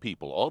many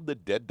people on the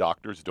Dead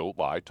Doctors Don't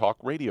Lie talk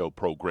radio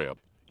program.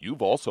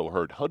 You've also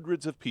heard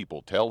hundreds of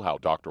people tell how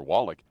Dr.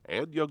 Wallach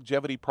and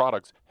Youngevity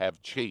products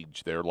have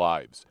changed their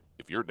lives.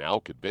 If you're now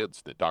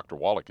convinced that Dr.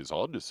 Wallach is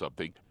onto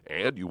something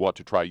and you want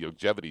to try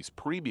Youngevity's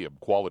premium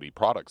quality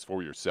products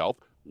for yourself,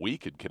 we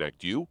can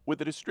connect you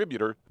with a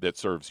distributor that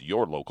serves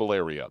your local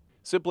area.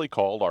 Simply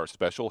call our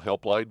special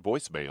helpline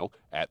voicemail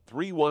at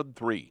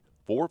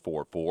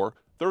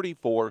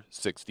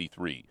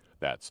 313-444-3463.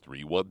 That's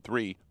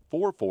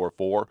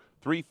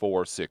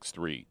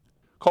 313-444-3463.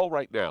 Call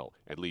right now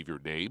and leave your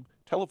name,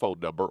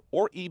 telephone number,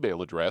 or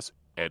email address,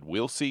 and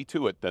we'll see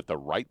to it that the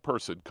right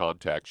person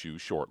contacts you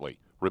shortly.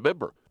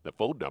 Remember, the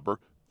phone number,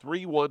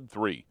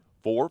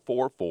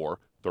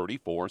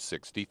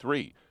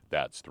 313-444-3463.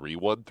 That's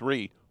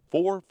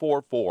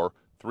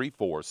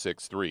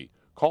 313-444-3463.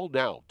 Call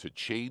now to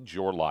change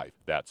your life.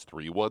 That's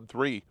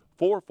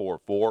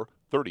 313-444-3463.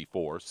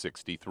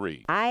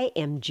 3463. I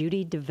am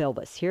Judy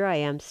DeVilbus. Here I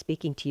am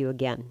speaking to you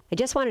again. I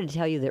just wanted to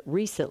tell you that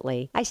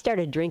recently I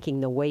started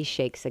drinking the Whey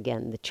Shakes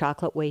again, the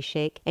chocolate Whey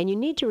Shake. And you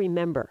need to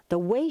remember, the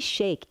Whey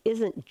Shake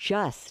isn't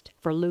just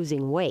for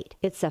losing weight.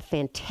 It's a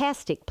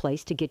fantastic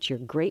place to get your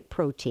great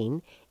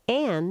protein.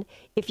 And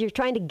if you're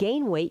trying to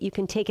gain weight, you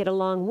can take it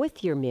along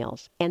with your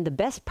meals. And the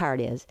best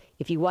part is,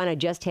 if you want to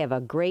just have a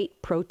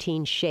great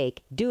protein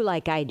shake, do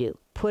like I do.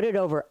 Put it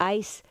over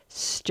ice,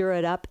 stir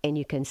it up, and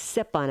you can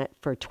sip on it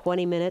for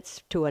 20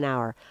 minutes to an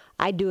hour.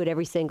 I do it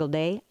every single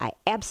day. I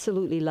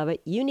absolutely love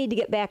it. You need to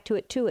get back to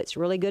it too. It's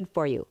really good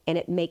for you. And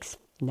it makes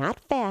not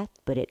fat,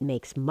 but it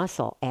makes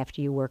muscle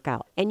after you work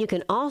out. And you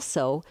can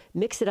also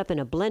mix it up in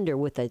a blender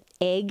with an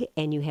egg,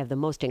 and you have the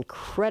most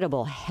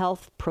incredible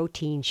health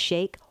protein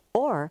shake.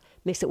 Or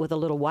mix it with a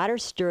little water,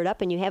 stir it up,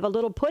 and you have a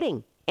little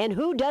pudding. And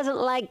who doesn't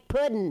like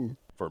pudding?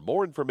 For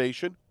more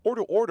information or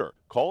to order,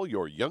 call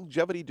your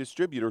Youngevity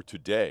distributor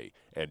today.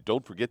 And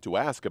don't forget to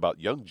ask about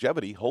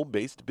Youngevity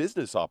home-based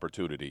business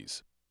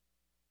opportunities.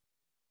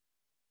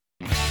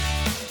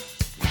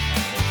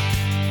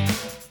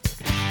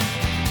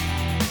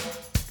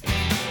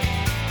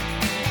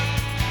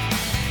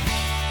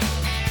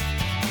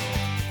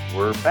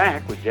 We're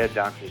back with Dead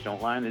Doctors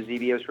Don't Lie on the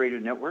ZBS Radio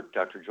Network.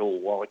 Dr.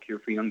 Joel Wallach here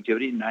for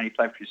Youngevity,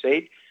 95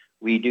 Crusade.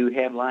 We do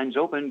have lines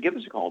open. Give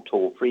us a call,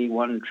 toll-free,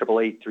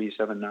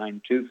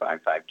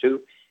 1-888-379-2552.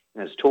 And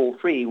that's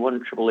toll-free,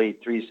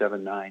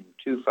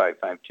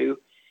 1-888-379-2552.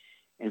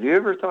 And if you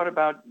ever thought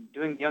about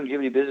doing the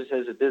Youngevity business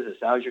as a business,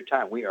 now's your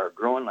time. We are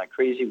growing like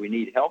crazy. We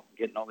need help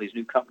getting all these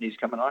new companies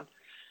coming on.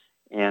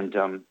 And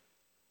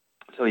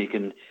so you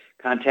can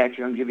contact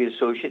your Youngevity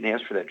associate and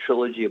ask for that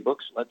trilogy of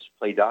books, Let's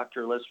Play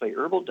Doctor, Let's Play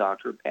Herbal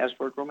Doctor,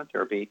 Passport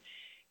Aromatherapy,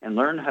 and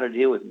learn how to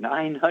deal with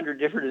 900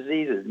 different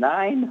diseases,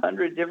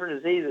 900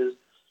 different diseases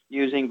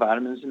using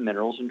vitamins and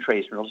minerals and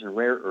trace minerals and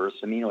rare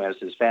earths, amino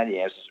acids, fatty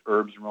acids,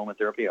 herbs, and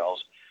aromatherapy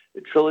oils.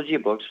 The trilogy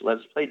of books,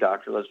 Let's Play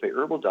Doctor, Let's Play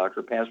Herbal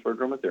Doctor, Passport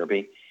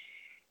Aromatherapy,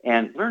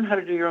 and learn how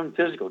to do your own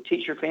physical.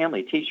 Teach your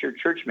family, teach your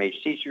church mates,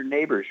 teach your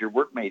neighbors, your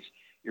workmates,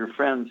 your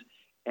friends,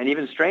 and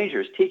even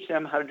strangers. Teach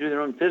them how to do their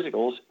own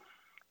physicals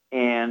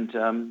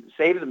and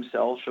save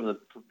themselves from the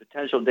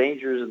potential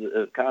dangers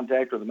of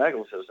contact with the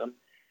medical system.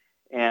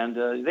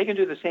 And they can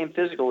do the same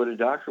physical that a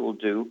doctor will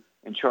do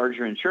and charge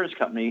your insurance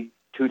company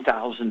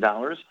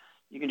 $2,000.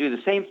 You can do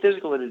the same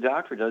physical that a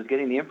doctor does,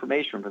 getting the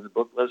information from the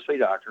book Let's Play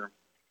Doctor.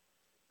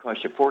 It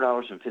costs you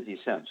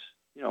 $4.50.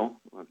 You know,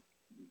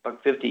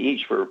 $1.50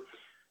 each for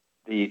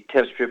the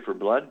test strip for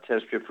blood,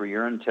 test strip for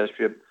urine, test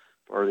strip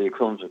for the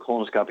equivalent of a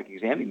colonoscopic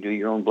exam. You can do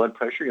your own blood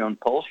pressure, your own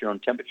pulse, your own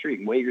temperature. You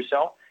can weigh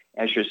yourself,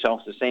 ask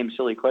yourself the same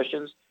silly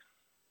questions,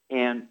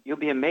 and you'll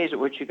be amazed at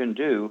what you can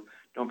do.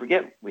 Don't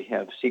forget, we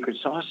have secret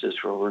sauces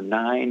for over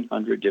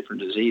 900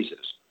 different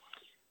diseases.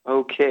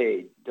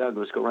 Okay, Doug,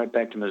 let's go right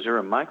back to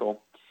Missouri.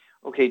 Michael.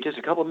 Okay, just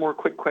a couple more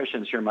quick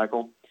questions here,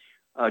 Michael.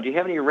 Do you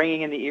have any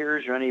ringing in the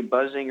ears or any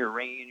buzzing or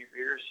ringing in your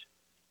ears?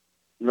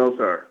 No,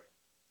 sir.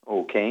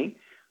 Okay.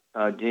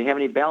 Do you have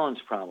any balance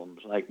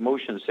problems like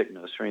motion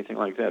sickness or anything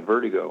like that,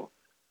 vertigo?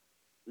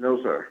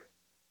 No, sir.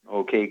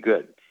 Okay,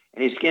 good.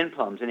 Any skin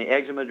problems, any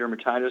eczema,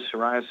 dermatitis,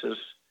 psoriasis?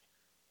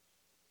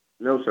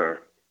 No, sir.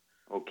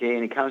 Okay,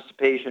 any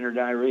constipation or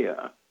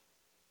diarrhea?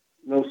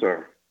 No,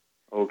 sir.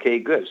 Okay,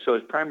 good. So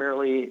it's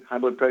primarily high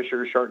blood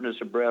pressure, shortness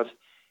of breath,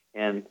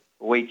 and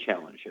a weight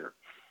challenge here,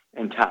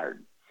 and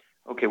tired.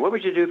 Okay, what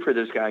would you do for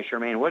this guy,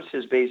 Charmaine? What's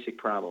his basic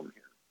problem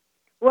here?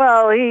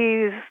 Well,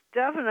 he's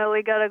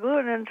definitely got a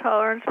gluten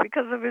intolerance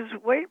because of his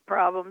weight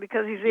problem,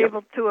 because he's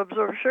able to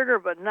absorb sugar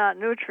but not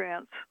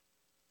nutrients.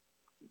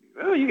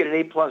 Well, you get an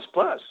A++,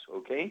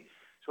 okay?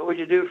 So what would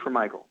you do for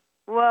Michael?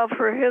 Well,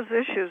 for his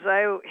issues,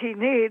 he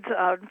needs,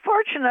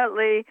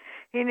 unfortunately,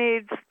 he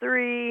needs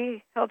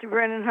 3 Healthy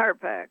Brain and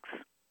Heart Packs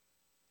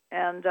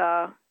and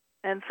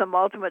some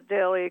Ultimate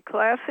Daily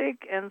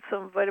Classic and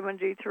some vitamin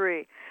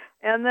D3.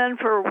 And then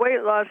for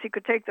weight loss, he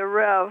could take the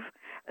Rev.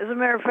 As a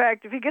matter of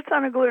fact, if he gets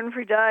on a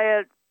gluten-free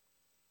diet,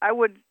 I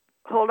would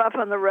hold off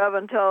on the Rev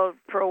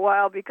for a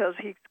while, because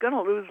he's going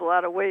to lose a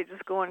lot of weight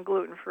just going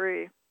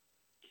gluten-free.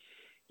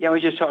 Yeah, I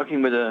was just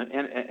talking with a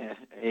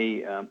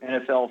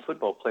NFL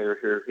football player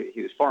here.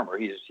 He was former.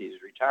 He's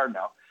retired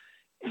now,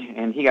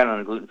 and he got on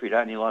a gluten-free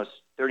diet, and he lost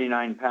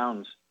 39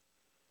 pounds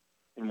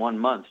in 1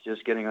 month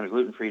just getting on a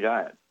gluten-free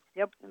diet.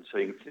 Yep.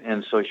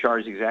 And so Char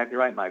is exactly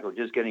right, Michael.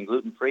 Just getting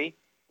gluten-free,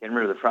 getting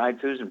rid of the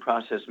fried foods and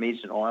processed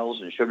meats and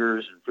oils and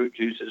sugars and fruit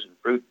juices and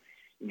fruit.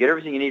 You get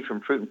everything you need from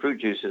fruit and fruit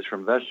juices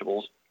from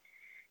vegetables,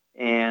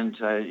 and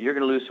you're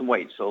going to lose some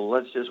weight. So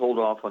let's just hold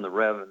off on the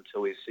Rev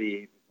until we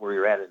see where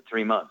you're at in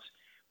 3 months.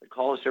 But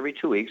call us every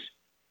 2 weeks.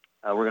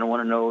 We're going to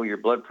want to know your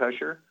blood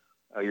pressure,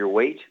 your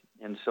weight,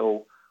 and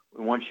so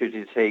we want you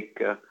to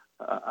take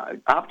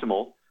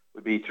optimal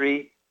would be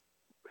 3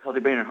 Healthy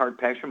Brain and Heart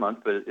Packs per month.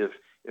 But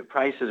if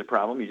price is a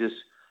problem, you just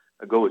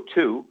go with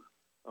 2.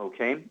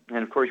 Okay, and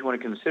of course you want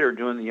to consider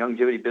doing the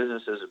longevity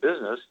business as a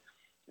business,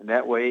 and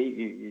that way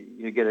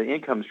you get an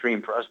income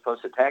stream for us plus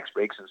the tax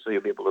breaks, and so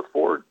you'll be able to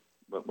afford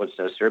what's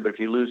necessary. But if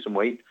you lose some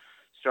weight,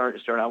 start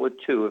out with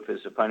 2 if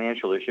it's a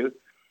financial issue,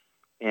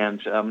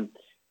 and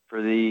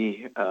for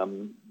the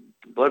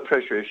blood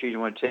pressure issues you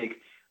want to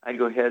take, I'd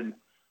go ahead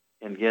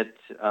and get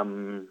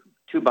 2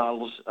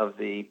 bottles of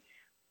the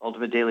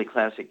Ultimate Daily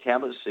Classic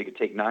tablets. So you could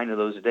take 9 of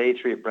those a day,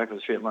 3 at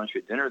breakfast, 3 at lunch,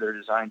 3 at dinner. They're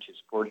designed to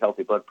support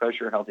healthy blood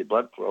pressure, healthy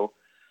blood flow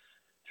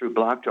through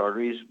blocked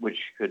arteries, which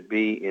could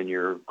be in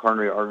your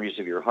coronary arteries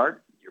of your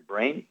heart, your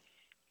brain,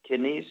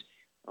 kidneys,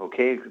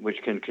 okay,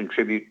 which can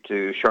contribute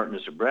to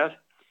shortness of breath.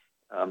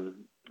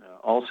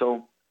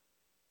 Also,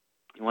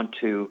 you want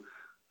to,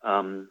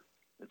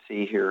 let's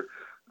see here,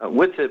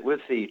 with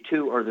the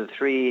 2 or the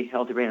 3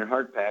 Healthy Brain and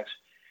Heart Packs,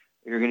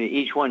 you're going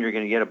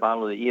to get a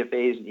bottle of the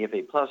EFAs and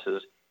EFA Pluses,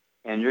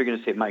 and you're going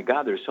to say, my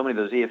God, there's so many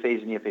of those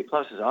EFAs and EFA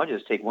Pluses, I'll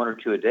just take 1 or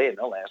 2 a day and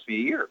they'll last me a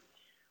year.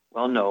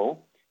 Well,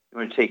 no. You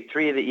want to take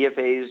 3 of the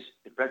EFAs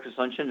at breakfast,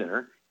 lunch, and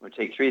dinner. You want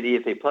to take 3 of the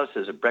EFA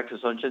Pluses at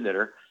breakfast, lunch, and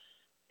dinner,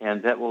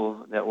 and that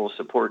will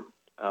support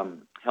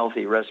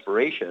healthy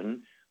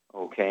respiration,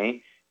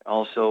 okay?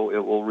 Also,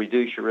 it will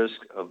reduce your risk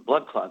of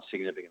blood clots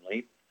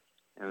significantly,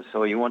 and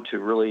so you want to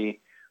really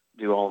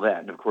do all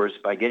that. And, of course,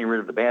 by getting rid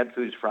of the bad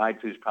foods,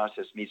 fried foods,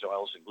 processed meats,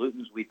 oils, and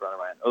glutens, wheat, brown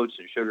rye, oats,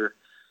 and sugar,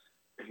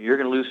 you're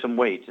going to lose some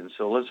weight. And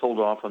so let's hold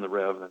off on the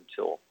Rev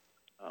until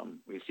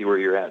we see where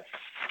you're at.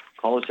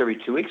 Call us every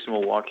 2 weeks, and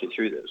we'll walk you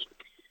through this.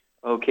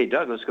 Okay,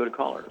 Doug, let's go to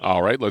callers.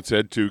 All right, let's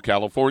head to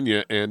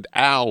California. And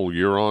Al,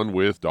 you're on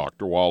with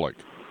Dr. Wallach.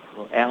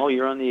 Well, Al,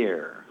 you're on the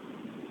air.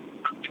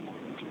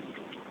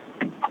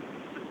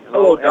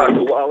 Hello,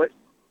 Dr. Wallach.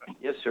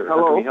 Yes, sir.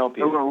 Hello. How can we help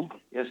you? Hello.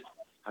 Yes.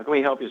 How can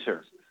we help you,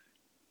 sir?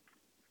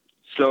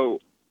 So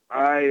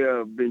I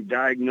have been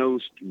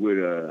diagnosed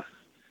with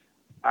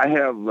I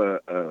have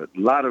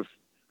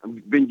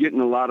I've been getting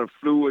a lot of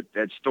fluid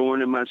that's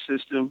storing in my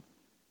system,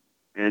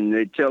 and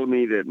they tell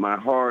me that my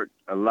heart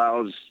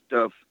allows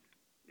stuff,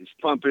 it's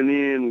pumping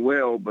in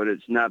well, but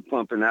it's not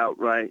pumping out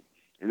right.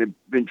 And they've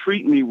been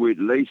treating me with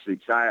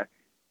Lasix.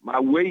 My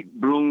weight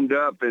ballooned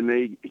up, and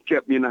they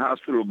kept me in the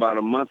hospital about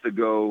a month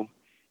ago,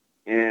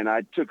 and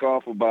I took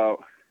off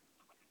about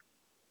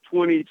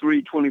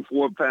 23,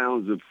 24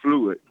 pounds of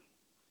fluid.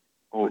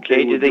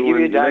 Okay. Did they give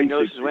you a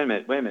diagnosis? Wait a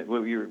minute.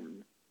 Well, you're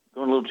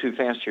going a little too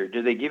fast here.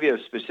 Did they give you a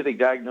specific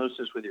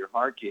diagnosis with your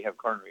heart? Do you have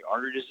coronary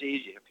artery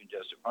disease? Do you have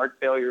congestive heart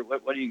failure?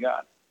 What do you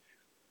got?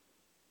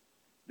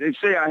 They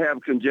say I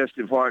have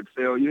congestive heart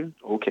failure.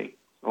 Okay.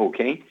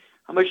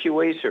 How much do you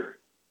weigh, sir?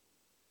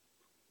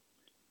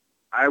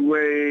 I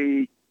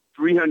weigh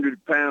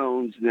 300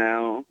 pounds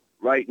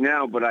right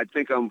now, but I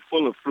think I'm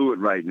full of fluid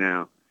right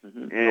now.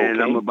 Mm-hmm. And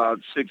okay. I'm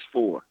about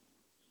 6'4".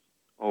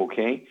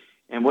 Okay.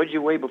 And what did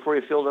you weigh before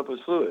you filled up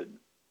with fluid?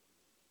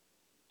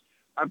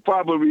 I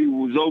probably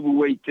was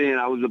overweight then.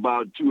 I was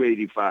about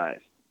 285.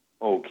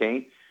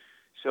 Okay.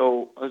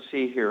 So let's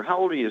see here. How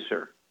old are you,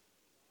 sir?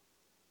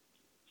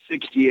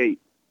 68.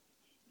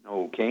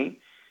 Okay.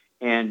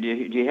 And do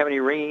you have any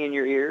ringing in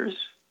your ears?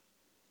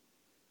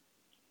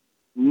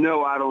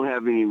 No, I don't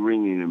have any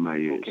ringing in my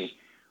ears. Okay.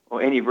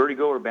 Or any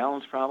vertigo or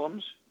balance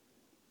problems?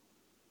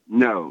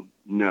 No.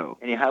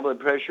 Any high blood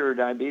pressure or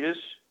diabetes?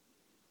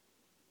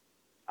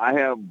 I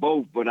have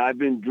both, but I've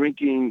been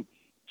drinking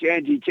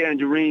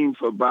tangerine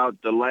for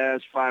about the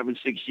last 5 or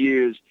 6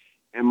 years,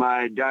 and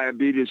my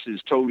diabetes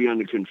is totally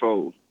under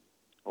control.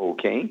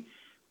 Okay.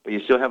 But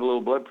you still have a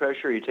little blood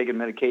pressure? Are you taking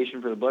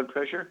medication for the blood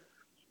pressure?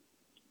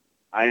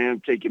 I am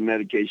taking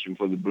medication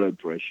for the blood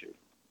pressure.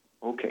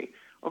 Okay,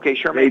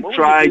 Charmaine, They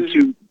tried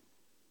to...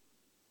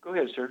 Go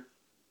ahead, sir.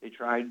 They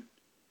tried?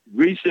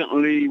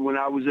 Recently, when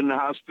I was in the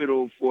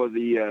hospital for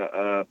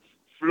the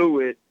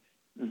fluid,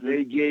 mm-hmm.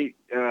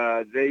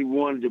 They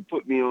wanted to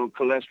put me on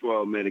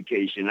cholesterol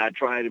medication. I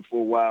tried it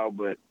for a while,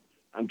 but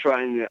I'm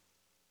trying it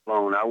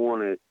alone.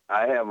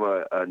 I have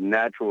a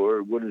natural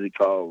herb. What is it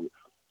called?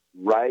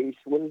 Rice?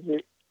 What is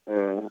it?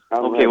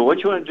 Okay, well,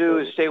 what you want to do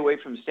is stay away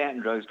from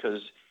statin drugs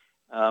because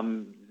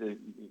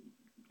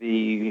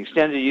the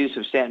extended use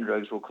of statin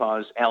drugs will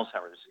cause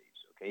Alzheimer's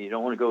disease. Okay, you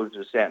don't want to go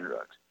to statin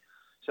drugs.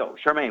 So,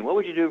 Charmaine, what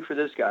would you do for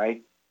this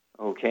guy?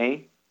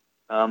 Okay,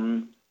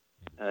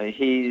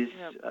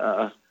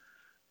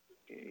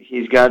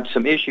 he's got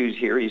some issues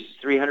here. He's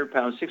 300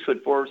 pounds,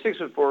 6'4".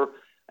 6'4".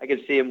 I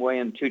could see him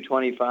weighing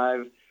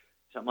 225,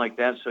 something like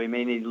that. So he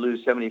may need to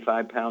lose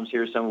 75 pounds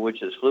here, some of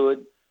which is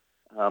fluid.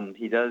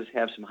 He does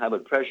have some high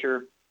blood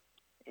pressure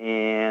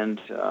and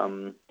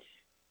some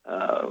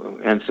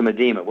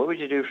edema. What would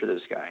you do for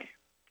this guy?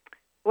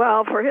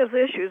 Well, for his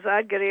issues,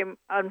 I'd get him,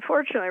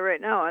 unfortunately,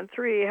 right now on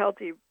 3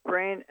 healthy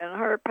brain and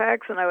heart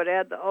packs, and I would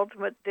add the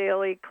Ultimate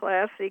Daily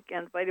Classic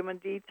and vitamin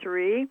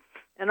D3.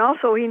 And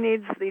also, he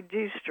needs the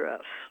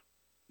de-stress.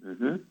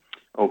 Mm-hmm.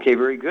 Okay,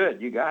 very good.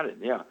 You got it,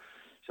 yeah.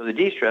 So the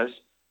de-stress,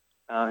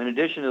 in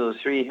addition to those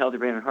 3 healthy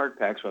brain and heart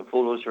packs, with a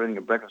full dose of everything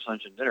at breakfast,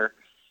 lunch, and dinner,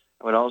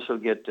 I would also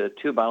get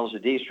 2 bottles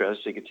of de-stress,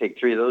 so you could take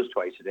 3 of those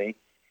twice a day.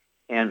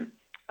 And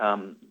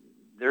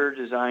they're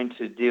designed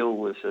to deal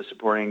with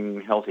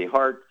supporting healthy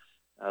heart.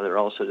 They're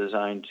also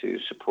designed to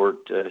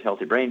support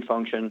healthy brain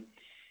function.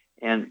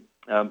 And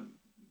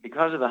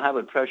because of the high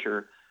blood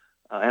pressure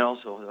and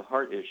also the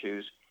heart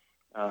issues,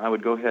 I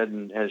would go ahead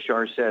and, as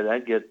Shar said,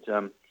 I'd get,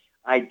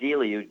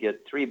 ideally you'd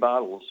get 3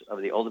 bottles of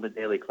the Ultimate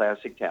Daily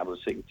Classic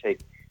tablets. So you can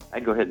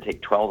I'd go ahead and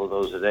take 12 of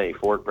those a day,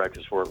 4 at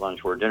breakfast, 4 at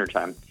lunch, 4 at dinner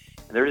time.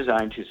 And they're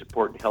designed to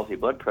support healthy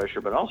blood pressure,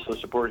 but also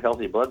support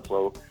healthy blood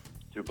flow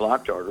through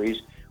blocked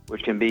arteries,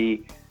 which can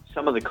be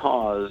some of the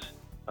cause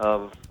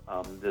of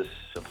this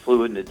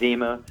fluid and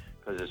edema,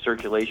 because the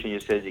circulation, you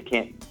said, you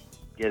can't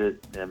get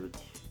it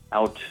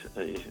out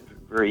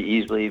very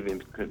easily.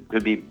 It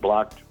could be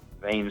blocked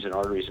veins and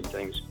arteries and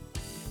things.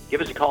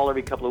 Give us a call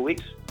every couple of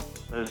weeks.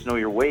 Let us know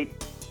your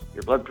weight,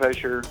 your blood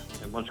pressure,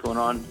 and what's going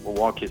on. We'll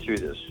walk you through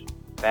this.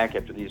 Back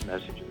after these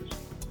messages.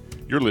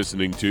 You're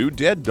listening to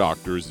Dead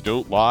Doctors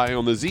Don't Lie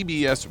on the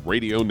ZBS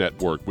Radio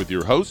Network with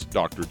your host,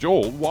 Dr.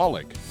 Joel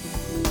Wallach.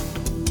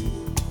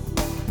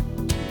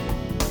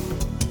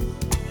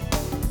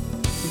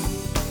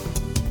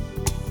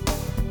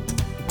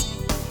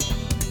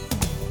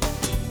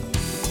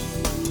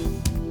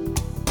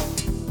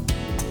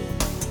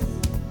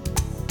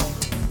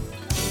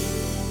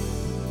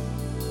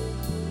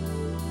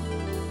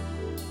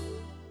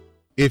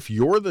 If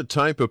you're the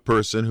type of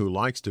person who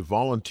likes to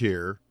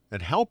volunteer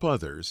and help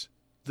others,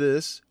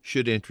 this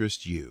should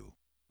interest you.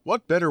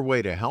 What better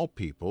way to help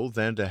people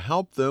than to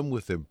help them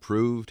with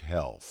improved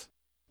health?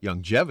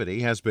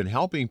 Youngevity has been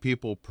helping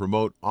people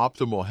promote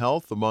optimal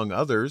health, among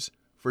others,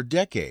 for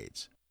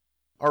decades.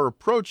 Our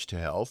approach to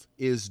health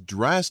is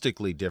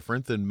drastically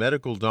different than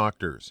medical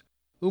doctors,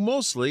 who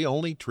mostly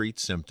only treat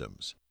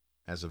symptoms.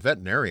 As a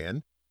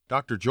veterinarian,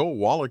 Dr. Joel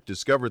Wallach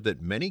discovered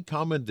that many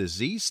common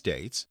disease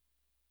states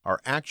are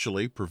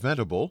actually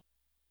preventable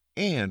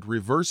and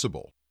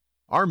reversible.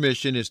 Our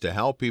mission is to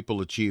help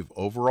people achieve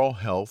overall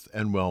health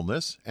and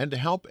wellness and to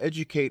help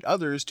educate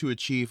others to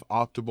achieve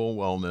optimal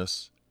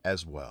wellness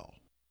as well.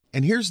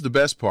 And here's the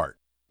best part.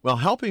 While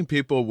helping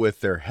people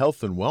with their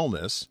health and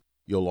wellness,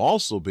 you'll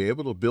also be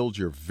able to build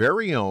your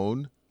very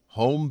own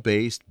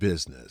home-based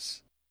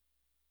business.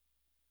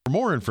 For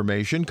more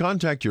information,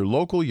 contact your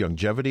local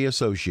Youngevity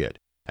associate.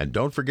 And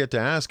don't forget to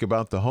ask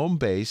about the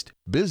home-based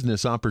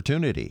business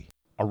opportunity.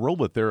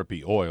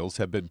 Aromatherapy oils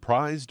have been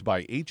prized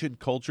by ancient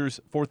cultures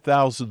for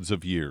thousands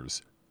of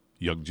years.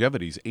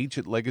 Youngevity's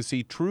ancient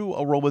legacy, True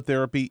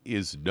Aromatherapy,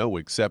 is no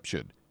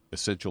exception.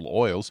 Essential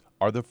oils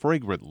are the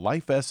fragrant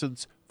life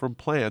essence from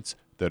plants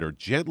that are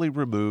gently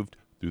removed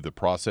through the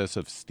process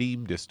of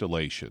steam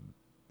distillation.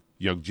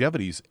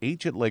 Youngevity's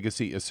ancient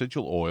legacy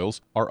essential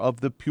oils are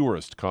of the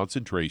purest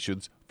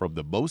concentrations from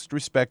the most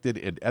respected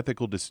and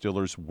ethical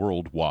distillers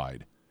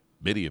worldwide.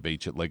 Many of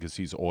Ancient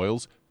Legacy's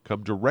oils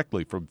come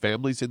directly from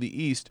families in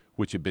the East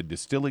which have been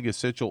distilling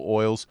essential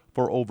oils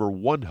for over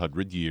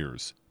 100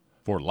 years.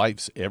 For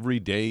life's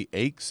everyday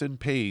aches and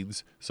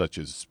pains, such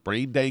as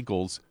sprained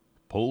ankles,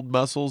 pulled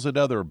muscles, and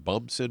other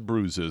bumps and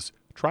bruises,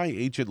 try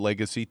Ancient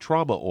Legacy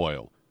Trauma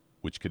Oil,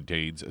 which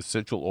contains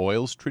essential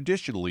oils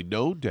traditionally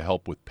known to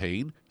help with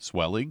pain,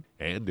 swelling,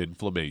 and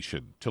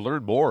inflammation. To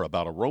learn more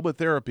about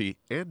aromatherapy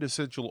and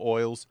essential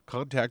oils,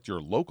 contact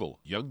your local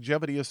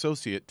Youngevity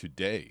associate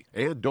today.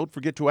 And don't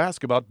forget to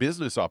ask about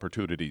business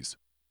opportunities.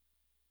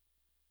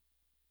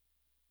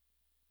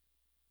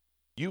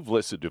 You've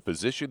listened to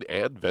physician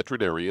and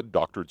veterinarian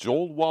Dr.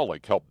 Joel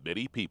Wallach help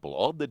many people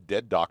on the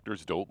Dead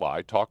Doctors Don't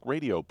Lie talk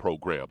radio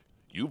program.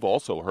 You've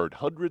also heard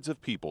hundreds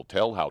of people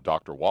tell how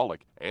Dr.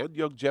 Wallach and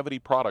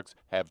Youngevity products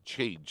have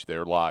changed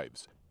their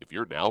lives. If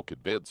you're now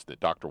convinced that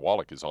Dr.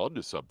 Wallach is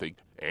onto something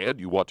and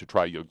you want to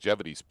try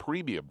Youngevity's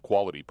premium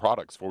quality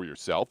products for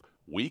yourself,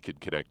 we can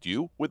connect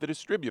you with a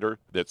distributor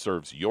that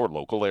serves your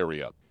local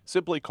area.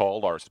 Simply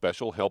call our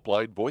special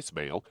helpline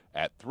voicemail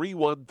at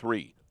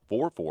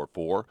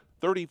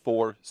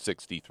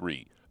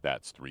 313-444-3463.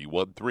 That's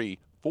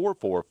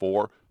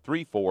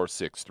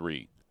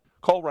 313-444-3463.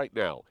 Call right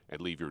now and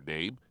leave your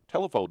name,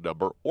 telephone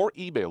number, or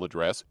email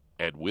address,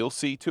 and we'll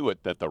see to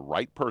it that the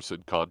right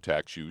person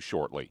contacts you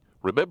shortly.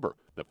 Remember,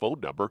 the phone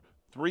number,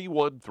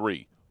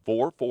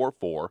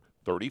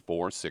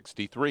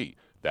 313-444-3463.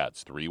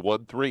 That's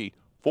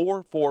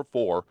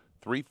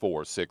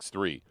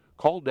 313-444-3463.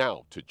 Call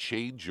now to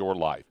change your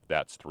life.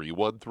 That's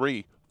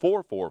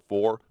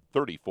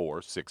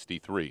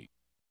 313-444-3463.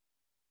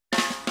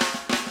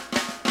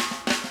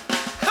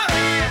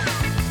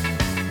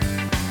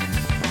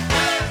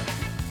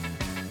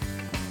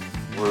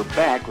 We're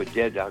back with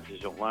Dead Doctors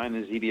Don't Lie on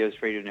the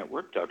ZBS Radio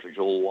Network. Dr.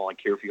 Joel Wallach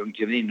here for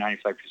Youngevity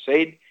 95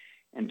 Crusade.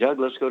 And Doug,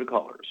 let's go to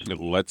callers.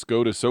 Let's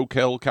go to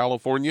SoCal,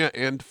 California.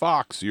 And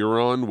Fox, you're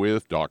on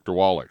with Dr.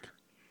 Wallach.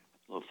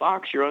 Well,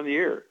 Fox, you're on the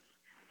air.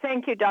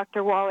 Thank you,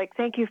 Dr. Wallach.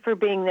 Thank you for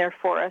being there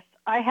for us.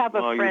 I have a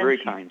friend. You're very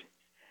kind.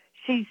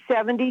 She's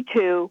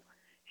 72.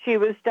 She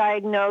was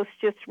diagnosed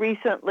just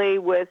recently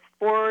with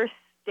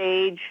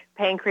 4-stage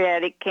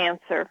pancreatic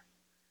cancer.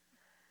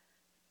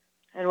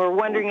 And we're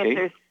wondering if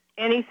there's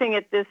anything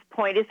at this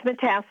point. It's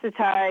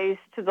metastasized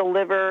to the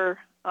liver.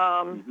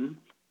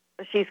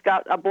 She's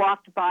got a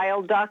blocked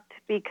bile duct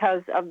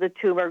because of the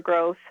tumor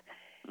growth.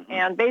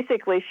 And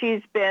basically,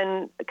 she's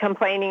been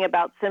complaining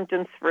about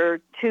symptoms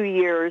for 2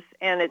 years.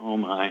 And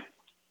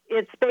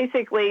it's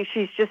basically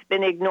she's just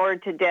been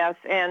ignored to death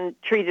and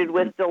treated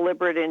with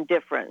deliberate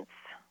indifference.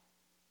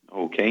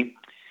 Okay.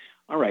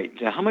 All right.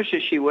 How much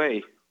does she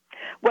weigh?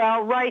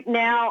 Well, right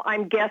now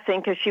I'm guessing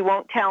because she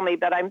won't tell me,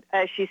 but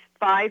she's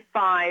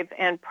 5'5"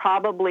 and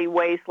probably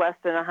weighs less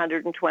than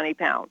 120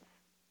 pounds.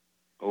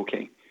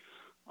 Okay.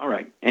 All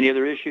right. Any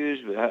other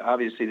issues?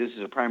 Obviously, this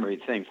is a primary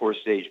thing,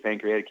 4-stage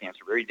pancreatic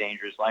cancer, very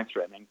dangerous,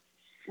 life-threatening.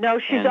 No,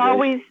 she's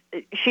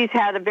she's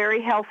had a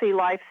very healthy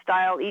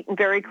lifestyle, eaten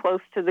very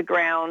close to the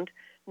ground,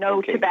 no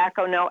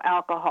tobacco, no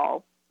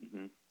alcohol.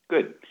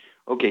 Good.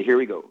 Okay, here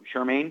we go.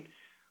 Charmaine,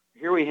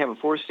 here we have a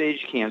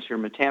 4-stage cancer,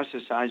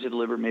 metastasized to the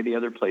liver, maybe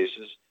other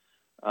places.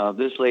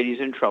 This lady's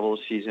in trouble.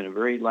 She's in a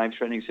very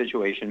life-threatening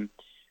situation.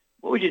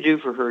 What would you do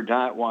for her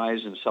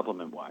diet-wise and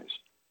supplement-wise?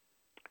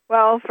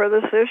 Well, for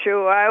this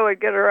issue, I would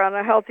get her on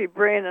a healthy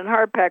brain and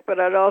heart pack, but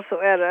I'd also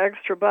add an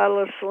extra bottle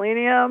of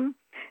selenium,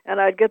 and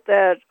I'd get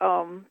that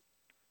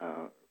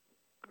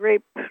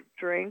grape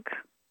drink.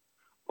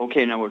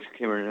 Okay, now we're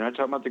not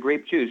talking about the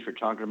grape juice. We're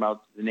talking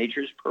about the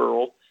Nature's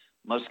Pearl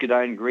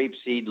muscadine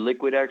grapeseed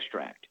liquid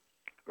extract.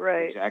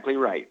 Right. Exactly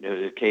right.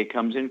 Okay, it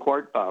comes in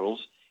quart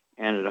bottles,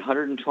 and at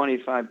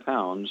 125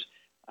 pounds,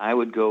 I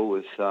would go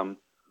with 1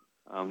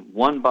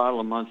 bottle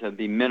a month. That'd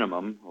be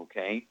minimum,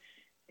 okay?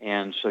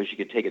 And so she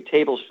could take a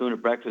tablespoon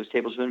at breakfast,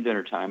 tablespoon at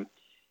dinner time.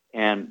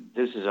 And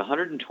this is a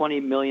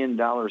 $120 million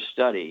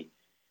study,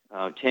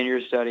 10-year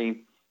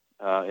study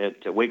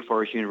at Wake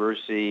Forest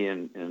University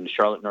in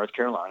Charlotte, North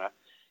Carolina.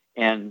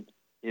 And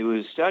it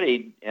was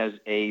studied as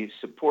a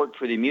support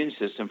for the immune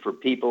system for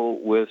people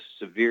with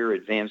severe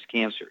advanced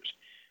cancers.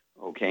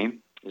 Okay?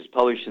 It's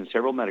published in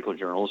several medical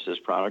journals, this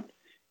product,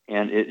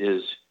 and it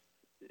is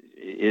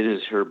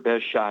her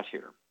best shot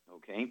here.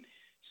 Okay?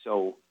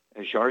 So,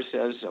 as Char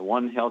says,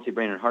 1 healthy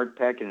brain and heart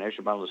pack and an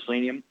extra bottle of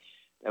selenium.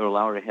 That would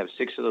allow her to have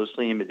 6 of those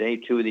selenium a day,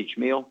 2 with each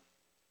meal.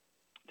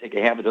 Take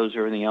a half a dose of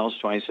everything else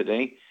twice a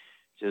day,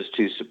 just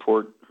to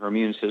support her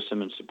immune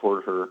system and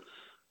support her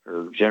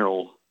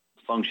general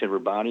function of her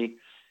body.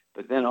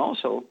 But then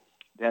also,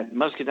 that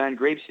muscadine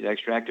grapeseed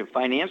extract. If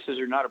finances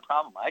are not a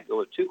problem, I'd go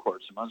with 2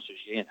 quarts a month so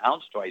she get an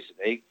ounce twice a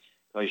day,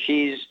 because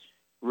she's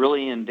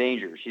really in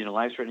danger. She's in a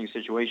life-threatening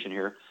situation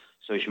here,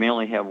 so she may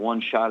only have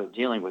one shot at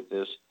dealing with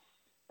this.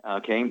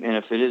 Okay, and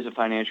if it is a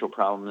financial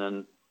problem,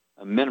 then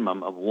a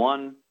minimum of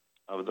 1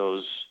 of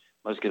those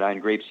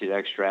muscadine grapeseed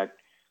extract,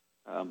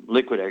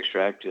 liquid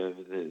extract,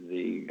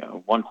 the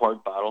 1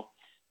 quart bottle,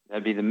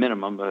 that'd be the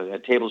minimum. A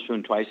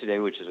tablespoon twice a day,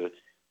 which is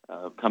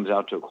comes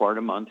out to 1 quart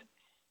a month.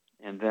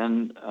 And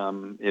then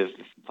if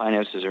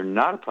finances are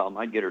not a problem,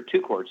 I'd get her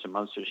 2 quarts a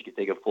month so she could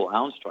take a full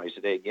ounce twice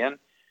a day. Again,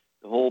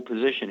 the whole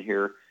position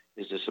here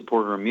is to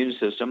support her immune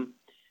system,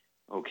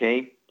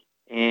 okay?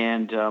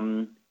 And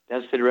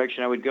that's the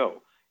direction I would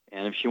go.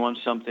 And if she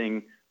wants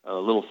something, a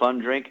little fun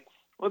drink,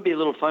 what would be a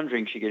little fun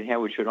drink she could have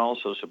which would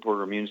also support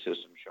her immune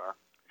system, Char?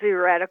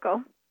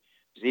 Z-Radical.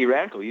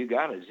 Z-Radical, you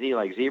got it. Z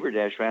like zebra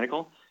dash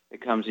radical. It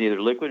comes in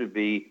either liquid, it would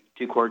be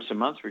 2 quarts a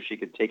month where she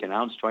could take an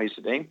ounce twice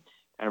a day.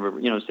 Kind of,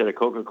 instead of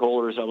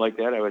Coca-Cola or something like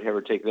that, I would have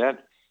her take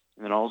that.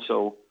 And then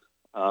also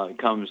it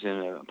comes in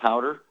a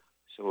powder,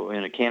 so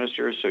in a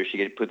canister, so she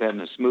could put that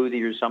in a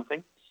smoothie or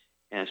something.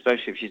 And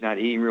especially if she's not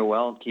eating real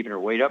well, keeping her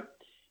weight up.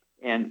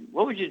 And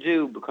what would you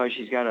do, because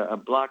she's got a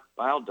blocked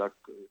bile duct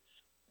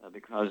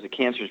because the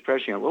cancer is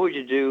pressuring on, what would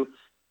you do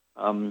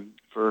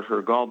for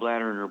her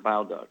gallbladder and her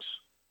bile ducts?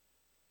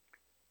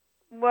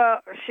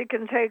 Well, she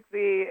can take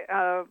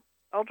the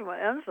ultimate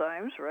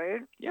enzymes,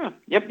 right? Yeah,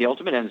 yep, the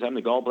ultimate enzyme,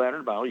 the gallbladder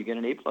and bile. You get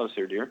an A+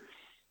 there, dear.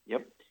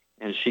 Yep.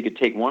 And she could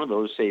take one of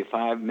those, say,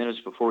 5 minutes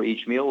before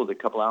each meal with a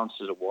couple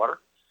ounces of water.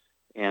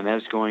 And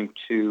that's going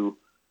to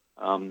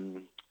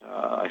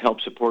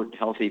help support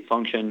healthy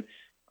function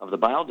of the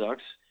bile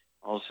ducts,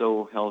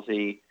 also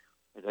healthy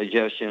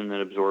digestion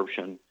and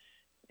absorption.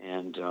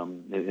 And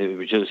it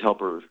would just help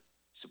her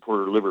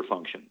support her liver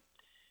function.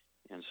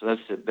 And so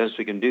that's the best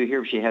we can do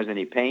here. If she has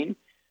any pain,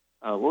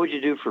 what would you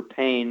do for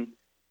pain,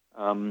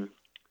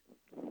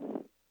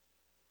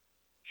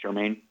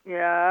 Charmaine?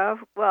 Yeah,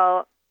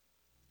 well,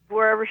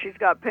 wherever she's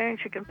got pain,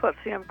 she can put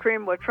CM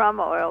cream with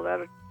trauma oil.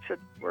 That should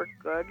work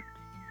good.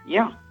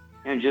 Yeah,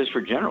 and just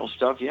for general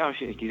stuff, yeah,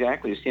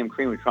 exactly. CM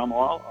cream with trauma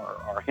oil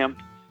or hemp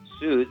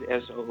soothe,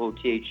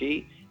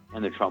 SOOTHE,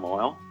 and the trauma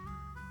oil.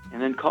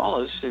 And then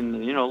call us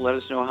and, let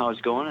us know how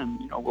it's going,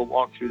 and, we'll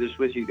walk through this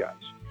with you guys.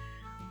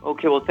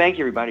 Okay, well, thank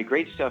you, everybody.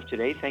 Great stuff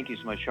today. Thank you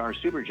so much, Char.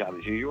 Super job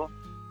as usual.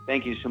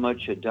 Thank you so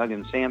much, Doug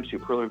and Sam.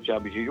 Superlative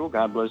job as usual.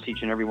 God bless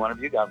each and every one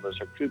of you. God bless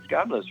our troops.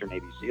 God bless our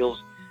Navy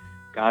SEALs.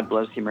 God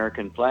bless the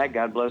American flag.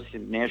 God bless the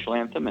national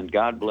anthem. And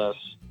God bless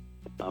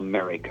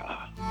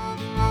America.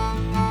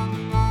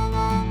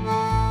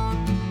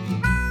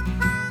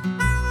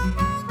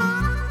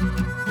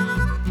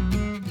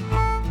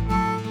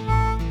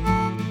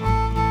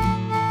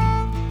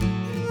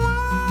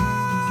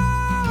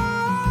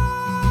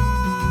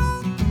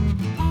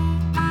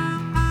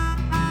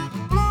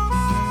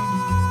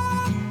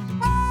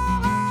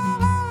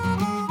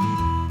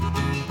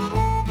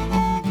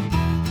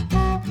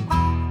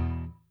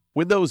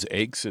 When those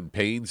aches and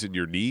pains in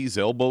your knees,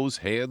 elbows,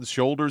 hands,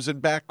 shoulders,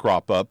 and back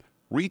crop up,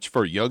 reach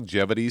for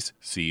Youngevity's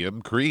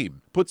CM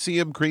Cream. Put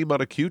CM Cream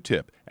on a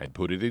Q-tip and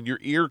put it in your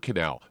ear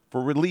canal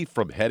for relief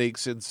from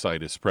headaches and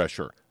sinus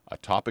pressure. A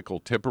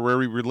topical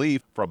temporary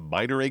relief from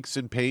minor aches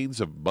and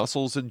pains of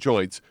muscles and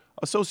joints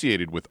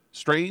associated with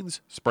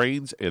strains,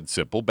 sprains, and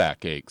simple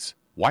backaches.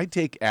 Why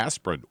take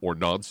aspirin or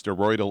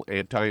non-steroidal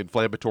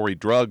anti-inflammatory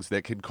drugs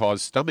that can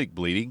cause stomach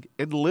bleeding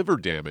and liver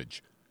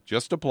damage?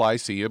 Just apply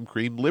CM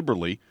Cream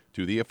liberally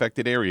to the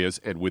affected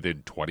areas, and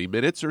within 20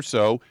 minutes or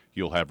so,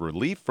 you'll have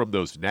relief from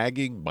those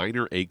nagging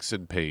minor aches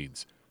and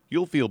pains.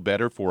 You'll feel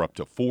better for up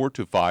to 4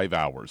 to 5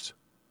 hours.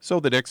 So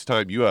the next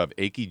time you have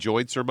achy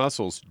joints or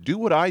muscles, do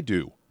what I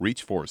do.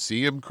 Reach for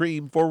CM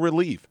Cream for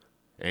relief.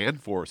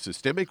 And for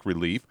systemic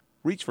relief,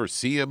 reach for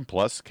CM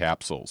Plus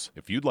capsules.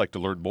 If you'd like to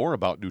learn more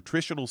about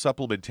nutritional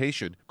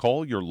supplementation,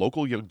 call your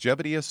local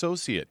Youngevity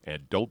associate.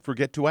 And don't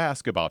forget to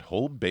ask about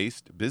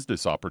home-based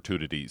business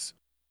opportunities.